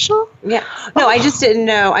special? Yeah. No, I just didn't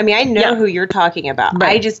know. I mean, I know who you're talking about.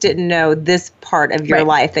 Right. I just didn't know this part of your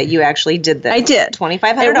life that you actually did this. I did.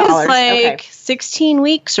 $2,500. It was like 16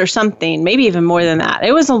 weeks or something, maybe even more than that.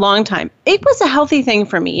 It was a long time. It was a healthy thing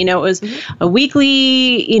for me. It was a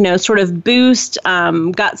weekly, sort of boost,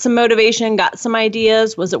 got some motivation, got some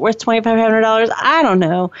ideas. Was it worth $2,500? I don't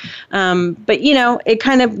know. But, it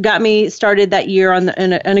kind of got me started that year in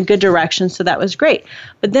a good direction. So that was great.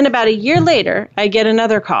 But then about a year later, I get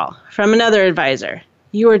another call from another advisor.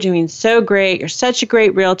 You are doing so great. You're such a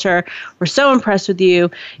great realtor. We're so impressed with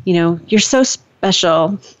you. You're so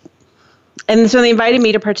special. And so they invited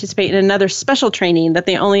me to participate in another special training that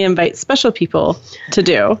they only invite special people to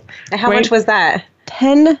do. How much was that?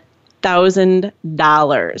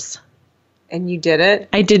 $10,000. And you did it?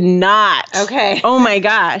 I did not. Okay. Oh my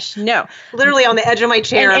gosh, no. Literally on the edge of my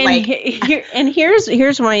chair. And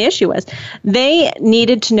here's my issue was. They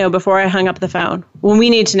needed to know before I hung up the phone. Well, we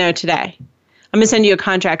need to know today. I'm going to send you a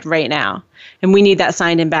contract right now. And we need that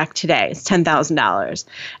signed and back today. It's $10,000.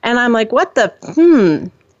 And I'm like, what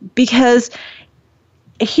the, because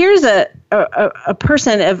here's a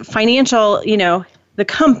person of financial, the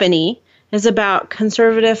company is about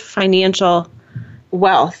conservative financial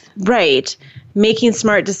wealth. Right. Making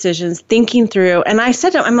smart decisions, thinking through. And I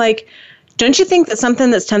said to him, I'm like, don't you think that something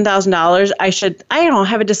that's $10,000, I don't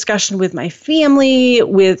have a discussion with my family,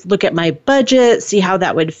 look at my budget, see how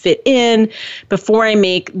that would fit in before I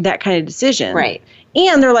make that kind of decision. Right.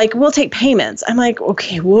 And they're like, we'll take payments. I'm like,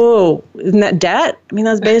 okay, whoa, isn't that debt? I mean,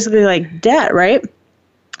 that's basically like debt, right?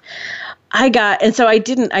 I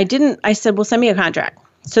said, well, send me a contract.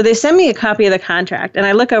 So they send me a copy of the contract and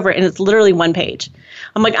I look over it and it's literally one page.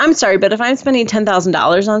 I'm like, I'm sorry, but if I'm spending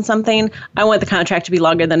 $10,000 on something, I want the contract to be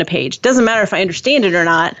longer than a page. Doesn't matter if I understand it or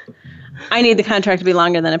not. I need the contract to be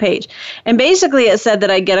longer than a page. And basically it said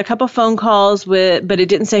that I get a couple phone calls but it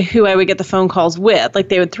didn't say who I would get the phone calls with. Like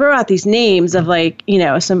they would throw out these names of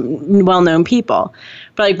some well-known people.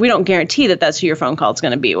 But we don't guarantee that that's who your phone call is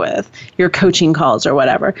going to be with, your coaching calls or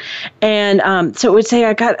whatever. And so it would say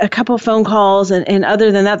I got a couple phone calls and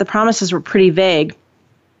other than that, the promises were pretty vague.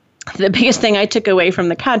 The biggest thing I took away from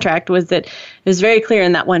the contract was that it was very clear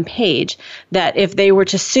in that one page that if they were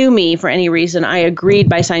to sue me for any reason, I agreed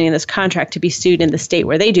by signing this contract to be sued in the state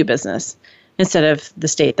where they do business instead of the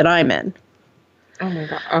state that I'm in. Oh my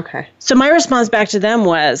God. Okay. So my response back to them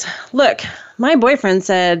was, look, my boyfriend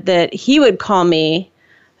said that he would call me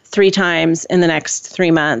 3 times in the next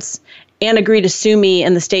 3 months and agree to sue me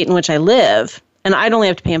in the state in which I live, and I'd only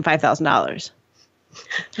have to pay him $5,000.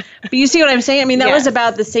 But you see what I'm saying? I mean, that was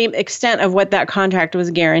about the same extent of what that contract was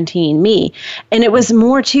guaranteeing me. And it was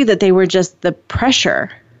more, too, that they were just the pressure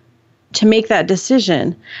to make that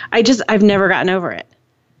decision. I've never gotten over it.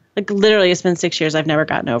 Like, literally, it's been 6 years. I've never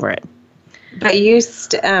gotten over it. But you,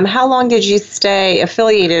 how long did you stay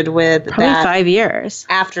affiliated with Probably that 5 years.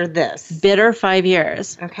 After this? Bitter 5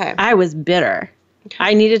 years. Okay. I was bitter. Okay.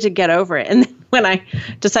 I needed to get over it. And when I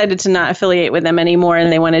decided to not affiliate with them anymore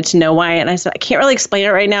and they wanted to know why, and I said, I can't really explain it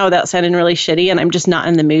right now without sounding really shitty, and I'm just not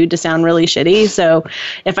in the mood to sound really shitty. So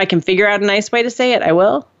if I can figure out a nice way to say it, I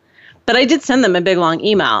will. But I did send them a big, long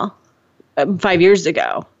email 5 years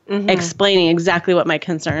ago explaining exactly what my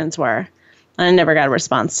concerns were. And I never got a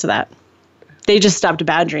response to that. They just stopped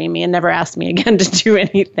badgering me and never asked me again to do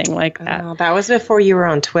anything like that. Oh, that was before you were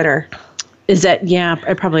on Twitter. Is that, yeah,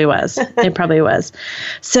 it probably was. It probably was.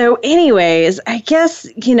 So anyways, I guess,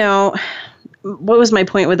 what was my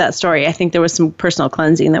point with that story? I think there was some personal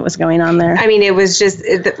cleansing that was going on there. I mean, it was just,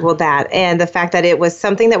 that, and the fact that it was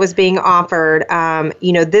something that was being offered,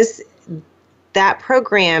 that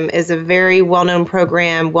program is a very well-known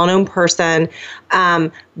program, well-known person,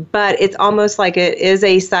 but it's almost like it is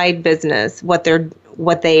a side business, what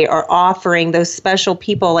they are offering those special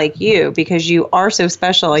people like you, because you are so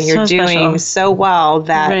special and you're doing so well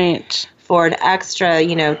that for an extra,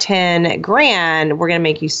 10 grand, we're going to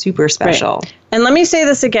make you super special. Right. And let me say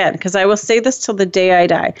this again, because I will say this till the day I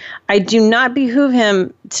die. I do not behoove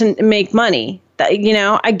him to make money.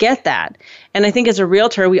 I get that. And I think as a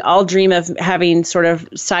realtor, we all dream of having sort of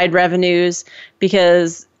side revenues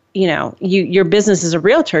because, your business as a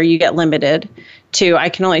realtor, you get limited to I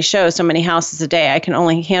can only show so many houses a day. I can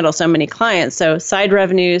only handle so many clients. So side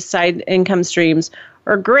revenues, side income streams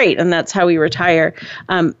are great, and that's how we retire.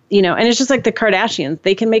 And it's just like the Kardashians.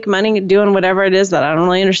 They can make money doing whatever it is that I don't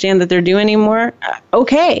really understand that they're doing anymore.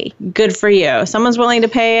 Okay, good for you. Someone's willing to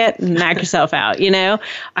pay it, knock yourself out.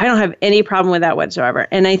 I don't have any problem with that whatsoever.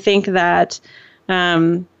 And I think that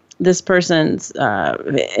this person's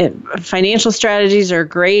financial strategies are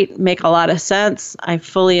great, make a lot of sense. I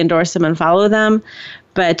fully endorse them and follow them.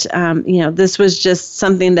 But, this was just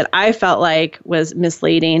something that I felt like was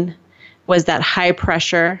misleading, was that high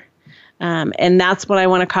pressure. And that's what I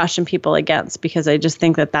want to caution people against, because I just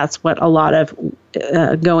think that that's what a lot of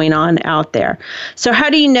going on out there. So how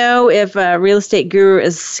do you know if a real estate guru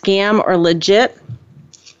is scam or legit?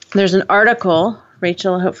 There's an article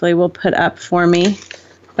Rachel hopefully will put up for me,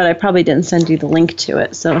 but I probably didn't send you the link to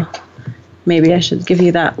it. So maybe I should give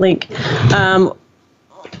you that link.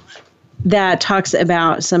 That talks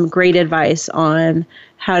about some great advice on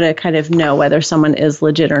how to kind of know whether someone is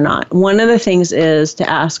legit or not. One of the things is to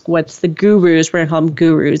ask, what's the guru's, we're going to call them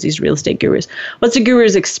gurus, these real estate gurus, what's the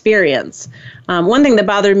guru's experience? One thing that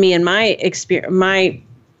bothered me in my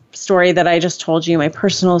story that I just told you, my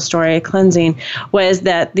personal story, cleansing, was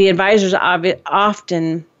that the advisors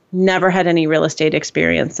often never had any real estate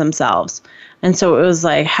experience themselves. And so it was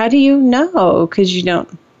like, how do you know? Because you don't,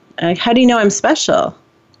 how do you know I'm special?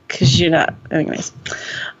 Because you're not. Anyways,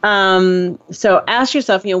 so ask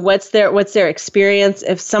yourself, what's their experience?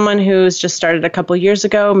 If someone who's just started a couple years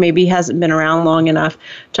ago, maybe hasn't been around long enough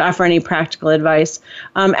to offer any practical advice,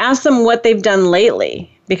 ask them what they've done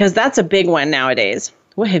lately, because that's a big one nowadays.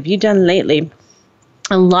 What have you done lately?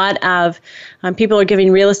 A lot of people are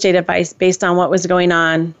giving real estate advice based on what was going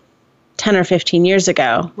on 10 or 15 years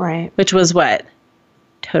ago, right? Which was what?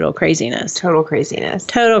 Total craziness. Total craziness.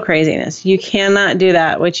 Total craziness. You cannot do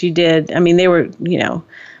that, what you did. I mean, they were,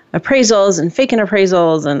 appraisals and faking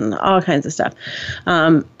appraisals and all kinds of stuff.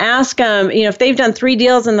 Ask them, if they've done 3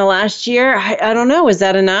 deals in the last year, I don't know, is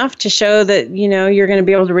that enough to show that, you're going to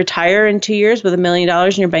be able to retire in 2 years with $1 million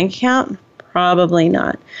in your bank account? Probably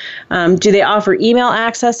not. Do they offer email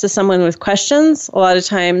access to someone with questions? A lot of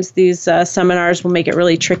times these seminars will make it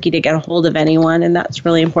really tricky to get a hold of anyone, and that's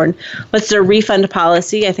really important. What's their refund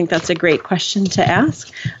policy? I think that's a great question to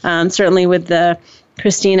ask. Certainly with the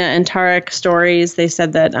Christina and Tarek stories, they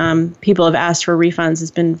said that people have asked for refunds.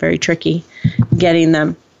 It's been very tricky getting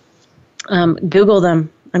them. Google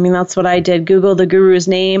them. I mean, that's what I did. Google the guru's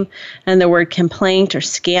name and the word complaint or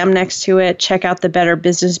scam next to it. Check out the Better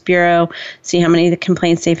Business Bureau. See how many of the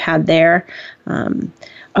complaints they've had there.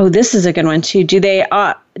 This is a good one, too. Do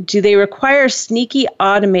they require sneaky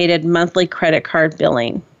automated monthly credit card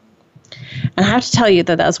billing? And I have to tell you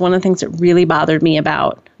that that's one of the things that really bothered me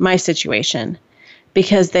about my situation,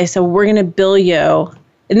 because they said, we're going to bill you.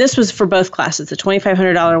 And this was for both classes, the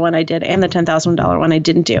 $2,500 one I did and the $10,000 one I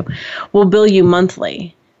didn't do. We'll bill you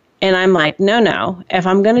monthly. And I'm like, no. If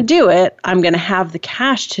I'm going to do it, I'm going to have the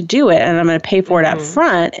cash to do it, and I'm going to pay for it up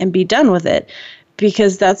front and be done with it,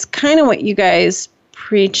 because that's kind of what you guys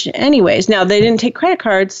preach anyways. Now, they didn't take credit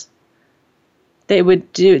cards. They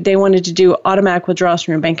wanted to do automatic withdrawals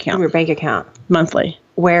from your bank account. From your bank account. Monthly.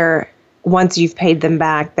 Where once you've paid them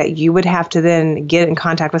back, that you would have to then get in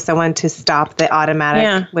contact with someone to stop the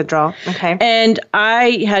automatic withdrawal. Okay. And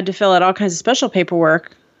I had to fill out all kinds of special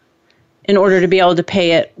paperwork in order to be able to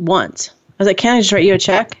pay it once. I was like, can I just write you a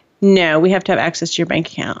check? No, we have to have access to your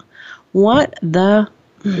bank account. What the?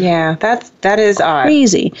 Yeah, that is odd.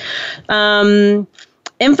 Crazy.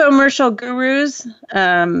 Infomercial gurus.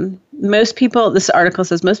 Most people, this article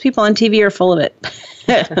says, most people on TV are full of it.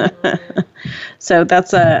 So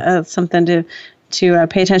that's something to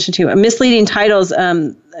pay attention to. Misleading titles,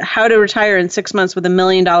 how to retire in 6 months with $1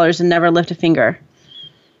 million and never lift a finger.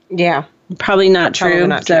 Yeah. Probably not true.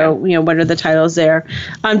 What are the titles there?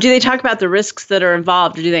 Do they talk about the risks that are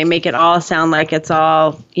involved, or do they make it all sound like it's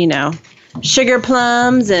all, sugar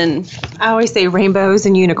plums and... I always say rainbows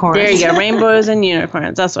and unicorns. There you go, rainbows and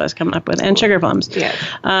unicorns. That's what I was coming up with. And sugar plums. Yeah.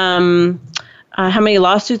 How many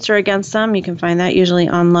lawsuits are against them? You can find that usually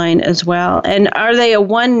online as well. And are they a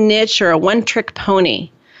one niche or a one-trick pony?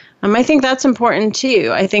 I think that's important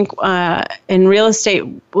too. I think in real estate,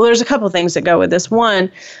 well, there's a couple of things that go with this.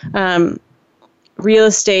 One, real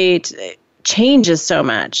estate changes so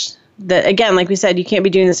much that, again, like we said, you can't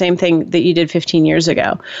be doing the same thing that you did 15 years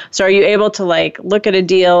ago. So are you able to look at a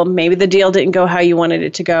deal, maybe the deal didn't go how you wanted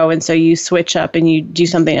it to go, and so you switch up and you do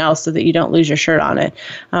something else so that you don't lose your shirt on it.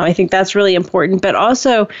 I think that's really important. But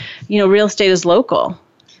also, real estate is local.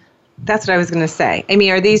 That's what I was going to say. I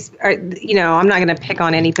mean, I'm not going to pick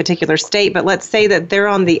on any particular state, but let's say that they're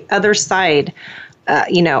on the other side,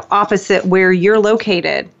 opposite where you're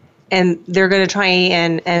located, and they're going to try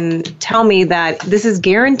and tell me that this is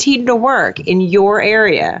guaranteed to work in your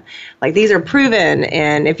area. Like, these are proven,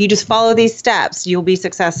 and if you just follow these steps, you'll be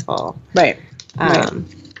successful. Right.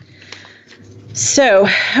 So,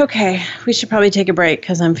 okay, we should probably take a break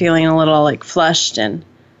because I'm feeling a little like flushed and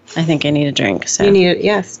I think I need a drink. So you need it,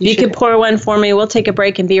 yes. You could pour one for me. We'll take a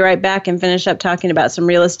break and be right back and finish up talking about some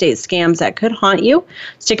real estate scams that could haunt you.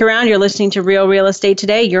 Stick around. You're listening to Real Real Estate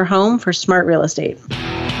Today, your home for smart real estate.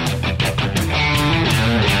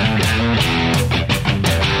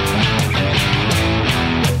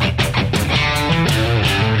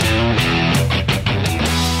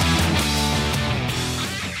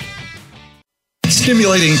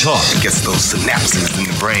 Stimulating talk. It gets those synapses in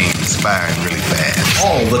the brain firing really fast.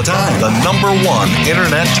 All the time. The #1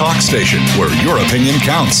 Internet talk station where your opinion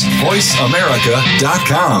counts.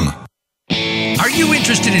 VoiceAmerica.com. Are you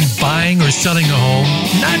interested in buying or selling a home?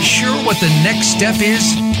 Not sure what the next step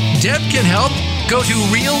is? Deb can help. Go to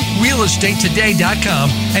realrealestatetoday.com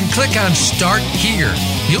and click on Start Here.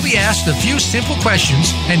 You'll be asked a few simple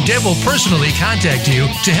questions, and Deb will personally contact you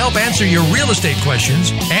to help answer your real estate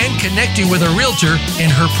questions and connect you with a realtor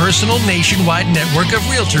in her personal nationwide network of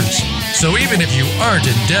realtors. So even if you aren't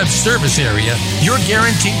in Deb's service area, you're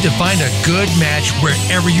guaranteed to find a good match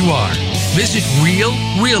wherever you are. Visit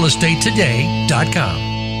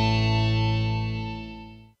realrealestatetoday.com.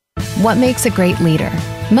 What makes a great leader?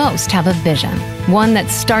 Most have a vision, one that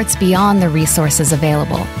starts beyond the resources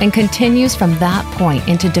available and continues from that point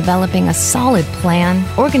into developing a solid plan,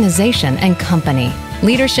 organization, and company.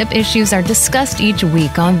 Leadership issues are discussed each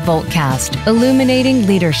week on Voltcast, Illuminating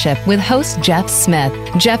Leadership with host Jeff Smith.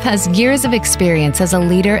 Jeff has years of experience as a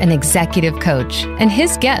leader and executive coach, and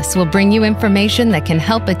his guests will bring you information that can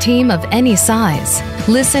help a team of any size.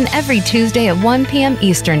 Listen every Tuesday at 1 p.m.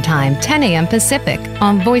 Eastern Time, 10 a.m. Pacific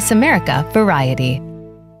on Voice America Variety.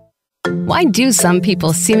 Why do some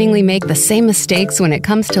people seemingly make the same mistakes when it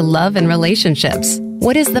comes to love and relationships?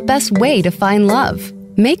 What is the best way to find love?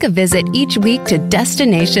 Make a visit each week to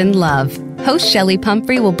Destination Love. Host Shelley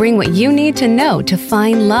Pumphrey will bring what you need to know to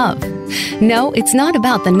find love. No, it's not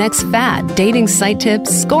about the next fad, dating site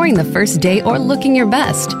tips, scoring the first date, or looking your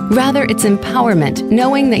best. Rather, it's empowerment,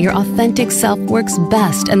 knowing that your authentic self works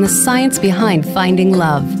best and the science behind finding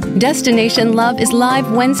love. Destination Love is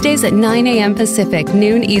live Wednesdays at 9 a.m. Pacific,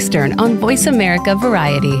 noon Eastern on Voice America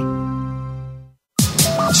Variety.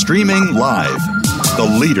 Streaming live. The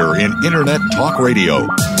leader in Internet talk radio.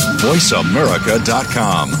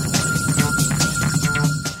 VoiceAmerica.com.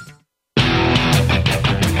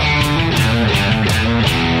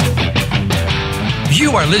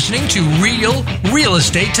 You are listening to Real Real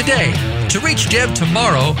Estate Today. To reach Deb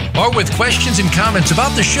tomorrow or with questions and comments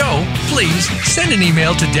about the show, please send an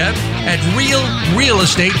email to Deb at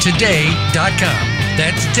realrealestatetoday.com.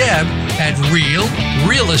 That's Deb at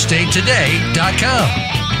realrealestatetoday.com.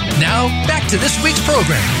 Now, back to this week's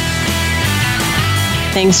program.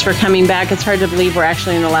 Thanks for coming back. It's hard to believe we're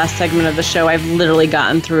actually in the last segment of the show. I've literally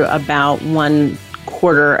gotten through about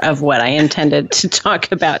 1/4 of what I intended to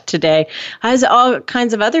talk about today. I have all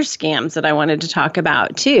kinds of other scams that I wanted to talk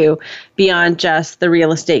about too, beyond just the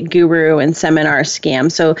real estate guru and seminar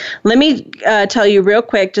scam. So let me tell you real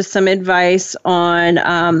quick just some advice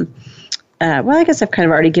on well, I guess I've kind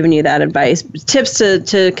of already given you that advice. Tips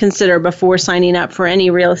to consider before signing up for any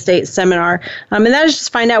real estate seminar. And that is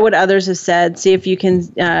just find out what others have said. See if you can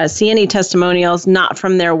see any testimonials, not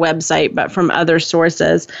from their website, but from other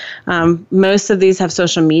sources. Most of these have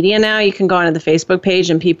social media now. You can go onto the Facebook page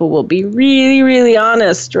and people will be really, really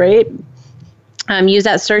honest, right? Use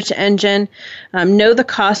that search engine. Know the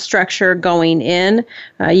cost structure going in.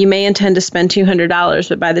 You may intend to spend $200,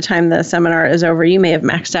 but by the time the seminar is over, you may have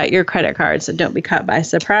maxed out your credit card, so don't be caught by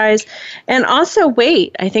surprise. And also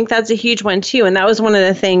wait. I think that's a huge one too. And that was one of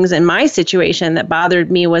the things in my situation that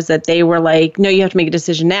bothered me was that they were like, no, you have to make a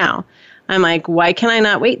decision now. I'm like, why can I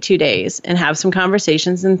not wait 2 days and have some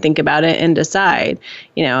conversations and think about it and decide?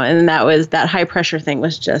 And that high pressure thing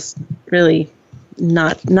was just really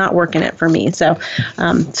not working it for me. So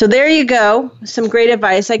there you go. Some great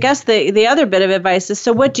advice. I guess the other bit of advice is,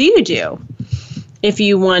 so what do you do if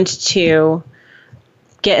you want to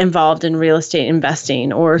get involved in real estate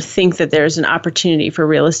investing or think that there's an opportunity for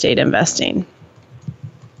real estate investing?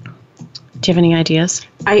 Do you have any ideas?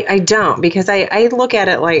 I don't, because I look at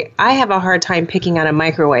it like I have a hard time picking out a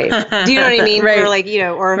microwave. Do you know what I mean? Right. Or like,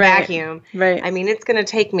 or a vacuum. Right. I mean, it's going to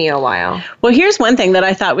take me a while. Well, here's one thing that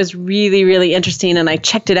I thought was really, really interesting, and I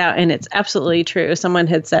checked it out, and it's absolutely true. Someone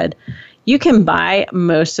had said, you can buy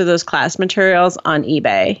most of those class materials on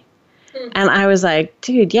eBay. And I was like,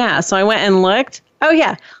 dude, yeah. So I went and looked. Oh,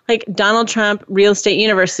 yeah. Like Donald Trump Real Estate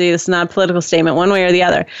University, this is not a political statement, one way or the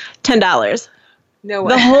other, $10. No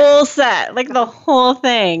way. The whole set, like the whole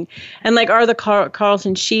thing. And like are the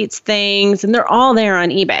Carlton Sheets things, and they're all there on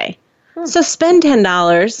eBay. So spend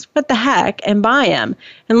 $10, what the heck, and buy them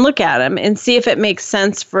and look at them and see if it makes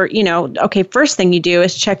sense for, okay, first thing you do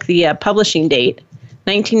is check the publishing date.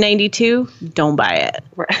 1992, don't buy it.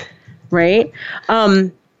 Right?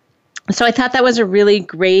 So I thought that was a really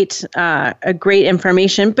great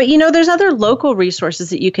information. But, there's other local resources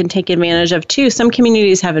that you can take advantage of, too. Some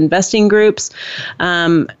communities have investing groups.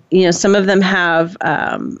 Some of them have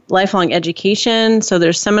lifelong education. So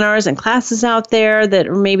there's seminars and classes out there that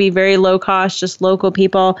are maybe very low cost, just local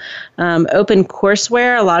people. Open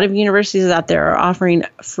courseware. A lot of universities out there are offering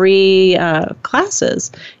free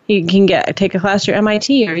classes. You can take a class through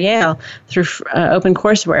MIT or Yale through open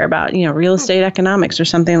courseware about, real estate economics or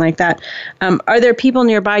something like that. Are there people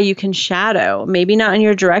nearby you can shadow? Maybe not in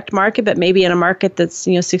your direct market, but maybe in a market that's,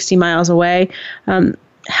 60 miles away. How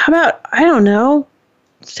about, I don't know,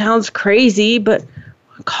 sounds crazy, but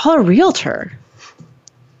call a realtor.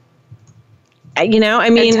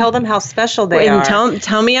 And tell them how special they are.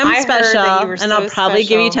 Tell me I'm special, and I'll probably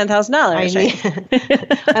give you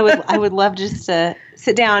 $10,000. I would love just to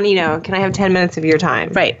sit down. Can I have 10 minutes of your time?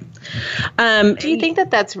 Right. Do you think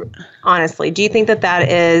that's honestly? Do you think that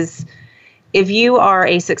is, if you are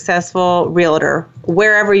a successful realtor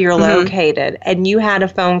wherever you're located, and you had a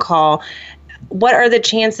phone call, what are the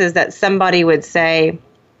chances that somebody would say,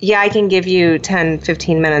 yeah, I can give you 10,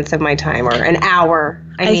 15 minutes of my time, or an hour?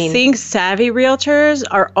 I think savvy realtors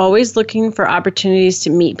are always looking for opportunities to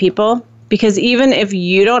meet people, because even if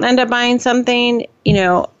you don't end up buying something,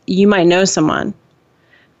 you might know someone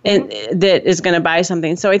and that is going to buy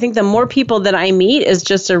something. So I think the more people that I meet is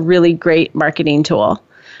just a really great marketing tool.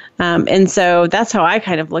 And so that's how I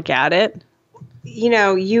kind of look at it.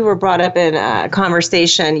 You were brought up in a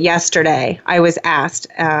conversation yesterday. I was asked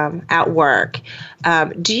at work,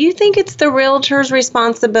 do you think it's the realtor's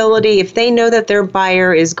responsibility, if they know that their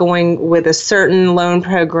buyer is going with a certain loan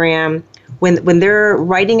program, when they're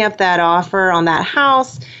writing up that offer on that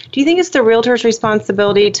house, do you think it's the realtor's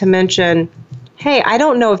responsibility to mention, hey, I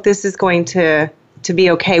don't know if this is going to be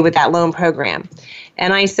okay with that loan program?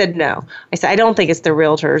 And I said, no. I said, I don't think it's the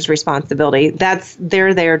realtor's responsibility.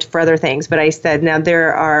 They're there for other things. But I said, now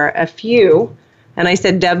there are a few, and I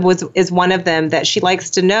said Deb is one of them, that she likes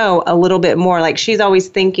to know a little bit more. Like, she's always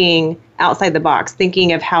thinking outside the box,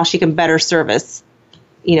 thinking of how she can better service,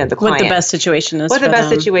 the client. What the best situation is. What the best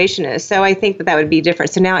situation is. So I think that would be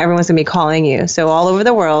different. So now everyone's going to be calling you. So all over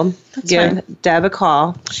the world, give Deb a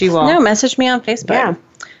call. She will. No, message me on Facebook. Yeah.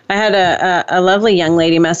 I had a lovely young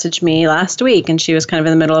lady message me last week, and she was kind of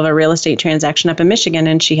in the middle of a real estate transaction up in Michigan,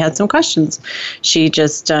 and she had some questions. She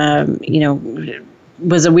just,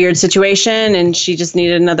 was a weird situation, and she just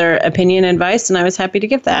needed another opinion and advice, and I was happy to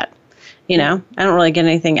give that. I don't really get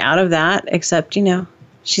anything out of that, except,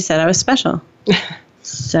 she said I was special.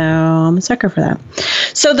 So I'm a sucker for that.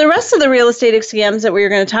 So the rest of the real estate scams that we were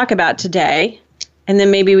going to talk about today, and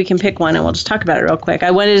then maybe we can pick one and we'll just talk about it real quick.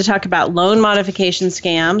 I wanted to talk about loan modification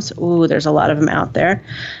scams. Ooh, there's a lot of them out there.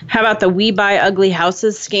 How about the We Buy Ugly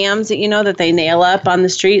Houses scams that they nail up on the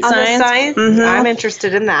street signs? On the signs? Mm-hmm. I'm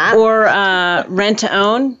interested in that. Or rent to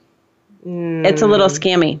own. It's a little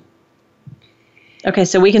scammy. Okay,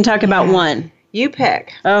 so we can talk about one. You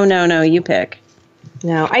pick. Oh, no, you pick.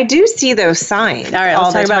 No, I do see those signs. All right,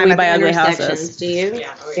 let's talk about We Buy Ugly Houses. Do you?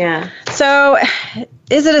 Yeah. So,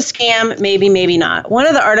 is it a scam? Maybe, maybe not. One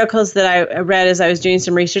of the articles that I read as I was doing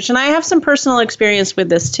some research, and I have some personal experience with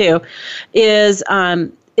this too, is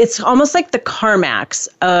it's almost like the CarMax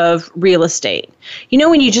of real estate.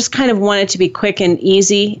 When you just kind of want it to be quick and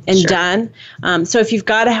easy and done. So if you've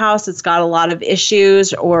got a house that's got a lot of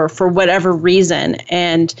issues, or for whatever reason,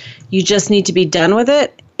 and you just need to be done with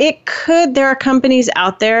it, there are companies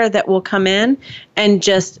out there that will come in and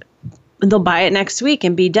they'll buy it next week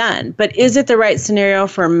and be done. But is it the right scenario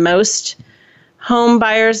for most home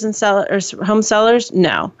buyers and home sellers?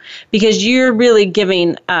 No, because you're really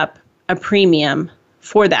giving up a premium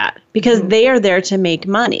for that, because they are there to make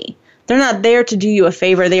money. They're not there to do you a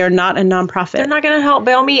favor. They are not a nonprofit. They're not going to help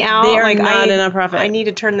bail me out. They are not a nonprofit. I need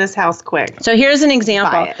to turn this house quick. So here's an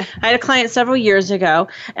example. I had a client several years ago,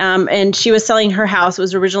 and she was selling her house. It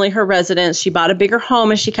was originally her residence. She bought a bigger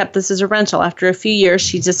home, and she kept this as a rental. After a few years,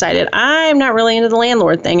 she decided, I'm not really into the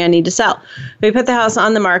landlord thing. I need to sell. We put the house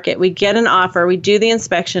on the market. We get an offer. We do the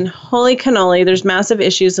inspection. Holy cannoli, there's massive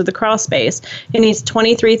issues with the crawl space. It needs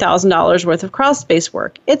 $23,000 worth of crawl space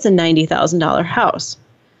work. It's a $90,000 house.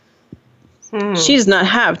 She does not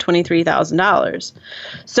have $23,000.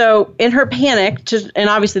 So in her panic, and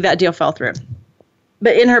obviously that deal fell through.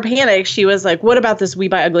 But in her panic, she was like, what about this We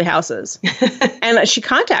Buy Ugly Houses? And she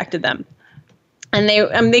contacted them. And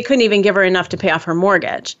they couldn't even give her enough to pay off her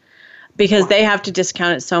mortgage because they have to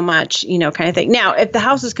discount it so much, kind of thing. Now, if the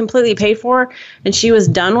house was completely paid for and she was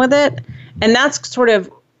done with it, and that's sort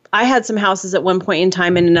of, I had some houses at one point in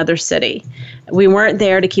time in another city. We weren't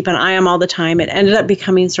there to keep an eye on them all the time. It ended up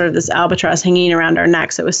becoming sort of this albatross hanging around our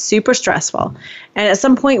necks. It was super stressful. And at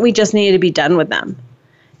some point, we just needed to be done with them.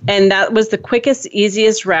 And that was the quickest,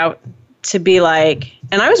 easiest route to be like,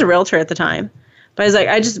 and I was a realtor at the time, but I was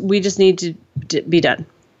like, we just need to be done.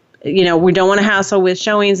 We don't want to hassle with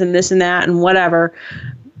showings and this and that and whatever.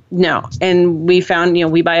 No. And we found,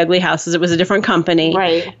 We Buy Ugly Houses. It was a different company.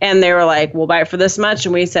 Right. And they were like, we'll buy it for this much.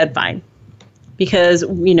 And we said, fine. Because,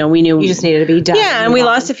 we knew. You just needed to be done. Yeah. And we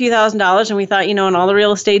lost a few $1,000s. And we thought, in all the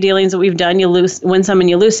real estate dealings that we've done, you win some and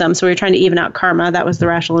you lose some. So we were trying to even out karma. That was the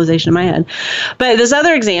rationalization in my head. But this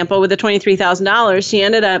other example with the $23,000, she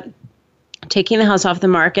ended up taking the house off the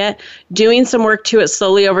market, doing some work to it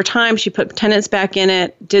slowly over time. She put tenants back in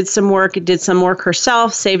it, did some work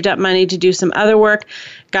herself, saved up money to do some other work,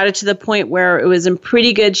 got it to the point where it was in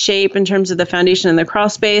pretty good shape in terms of the foundation and the crawl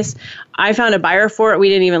space. I found a buyer for it. We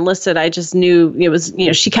didn't even list it. I just knew it was,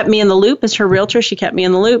 she kept me in the loop as her realtor. She kept me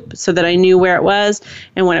in the loop so that I knew where it was.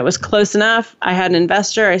 And when it was close enough, I had an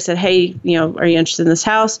investor. I said, hey, are you interested in this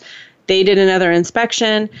house? They did another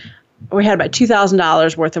inspection. We had about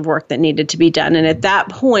 $2,000 worth of work that needed to be done. And at that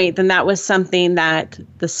point, then that was something that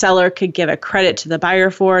the seller could give a credit to the buyer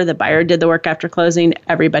for. The buyer did the work after closing.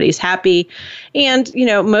 Everybody's happy. And,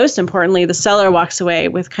 most importantly, the seller walks away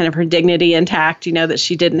with kind of her dignity intact, that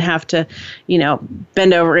she didn't have to,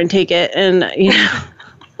 bend over and take it. And,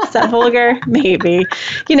 is that vulgar? Maybe.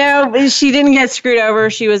 She didn't get screwed over.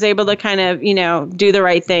 She was able to kind of, do the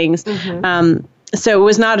right things. Mm-hmm. So it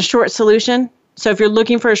was not a short solution. So if you're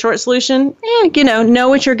looking for a short solution, know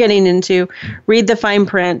what you're getting into. Read the fine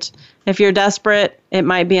print. If you're desperate, it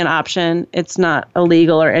might be an option. It's not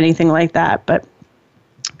illegal or anything like that. But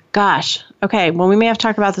gosh, okay, well, we may have to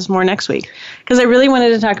talk about this more next week because I really wanted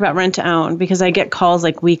to talk about rent to own because I get calls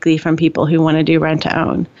like weekly from people who want to do rent to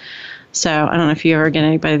own. So I don't know if you ever get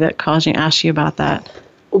anybody that calls you and asks you about that.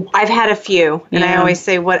 I've had a few, and I always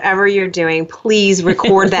say, whatever you're doing, please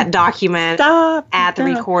record that document at the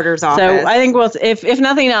recorder's office. So I think if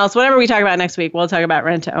nothing else, whatever we talk about next week, we'll talk about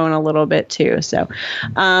rent to own a little bit too. So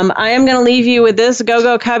I am going to leave you with this.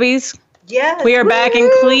 Go Cubbies. Yes. We are back in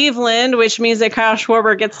Cleveland, which means that Kyle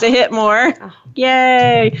Schwarber gets to hit more.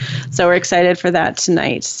 Yay. So we're excited for that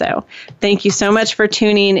tonight. So thank you so much for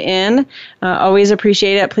tuning in. Always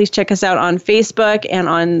appreciate it. Please check us out on Facebook and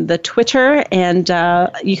on the Twitter. And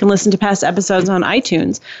you can listen to past episodes on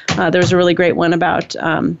iTunes. There was a really great one about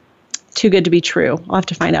Too Good to Be True. I'll have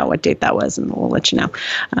to find out what date that was, and we'll let you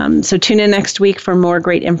know. So tune in next week for more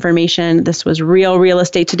great information. This was Real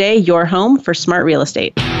Estate Today, your home for smart real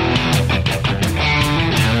estate.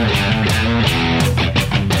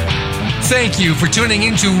 Thank you for tuning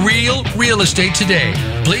into Real Estate Today.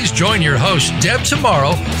 Please join your host, Deb,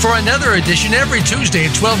 tomorrow for another edition every Tuesday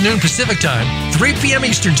at 12 noon Pacific Time, 3 p.m.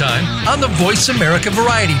 Eastern Time on the Voice America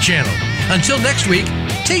Variety Channel. Until next week,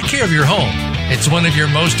 take care of your home. It's one of your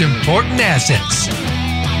most important assets.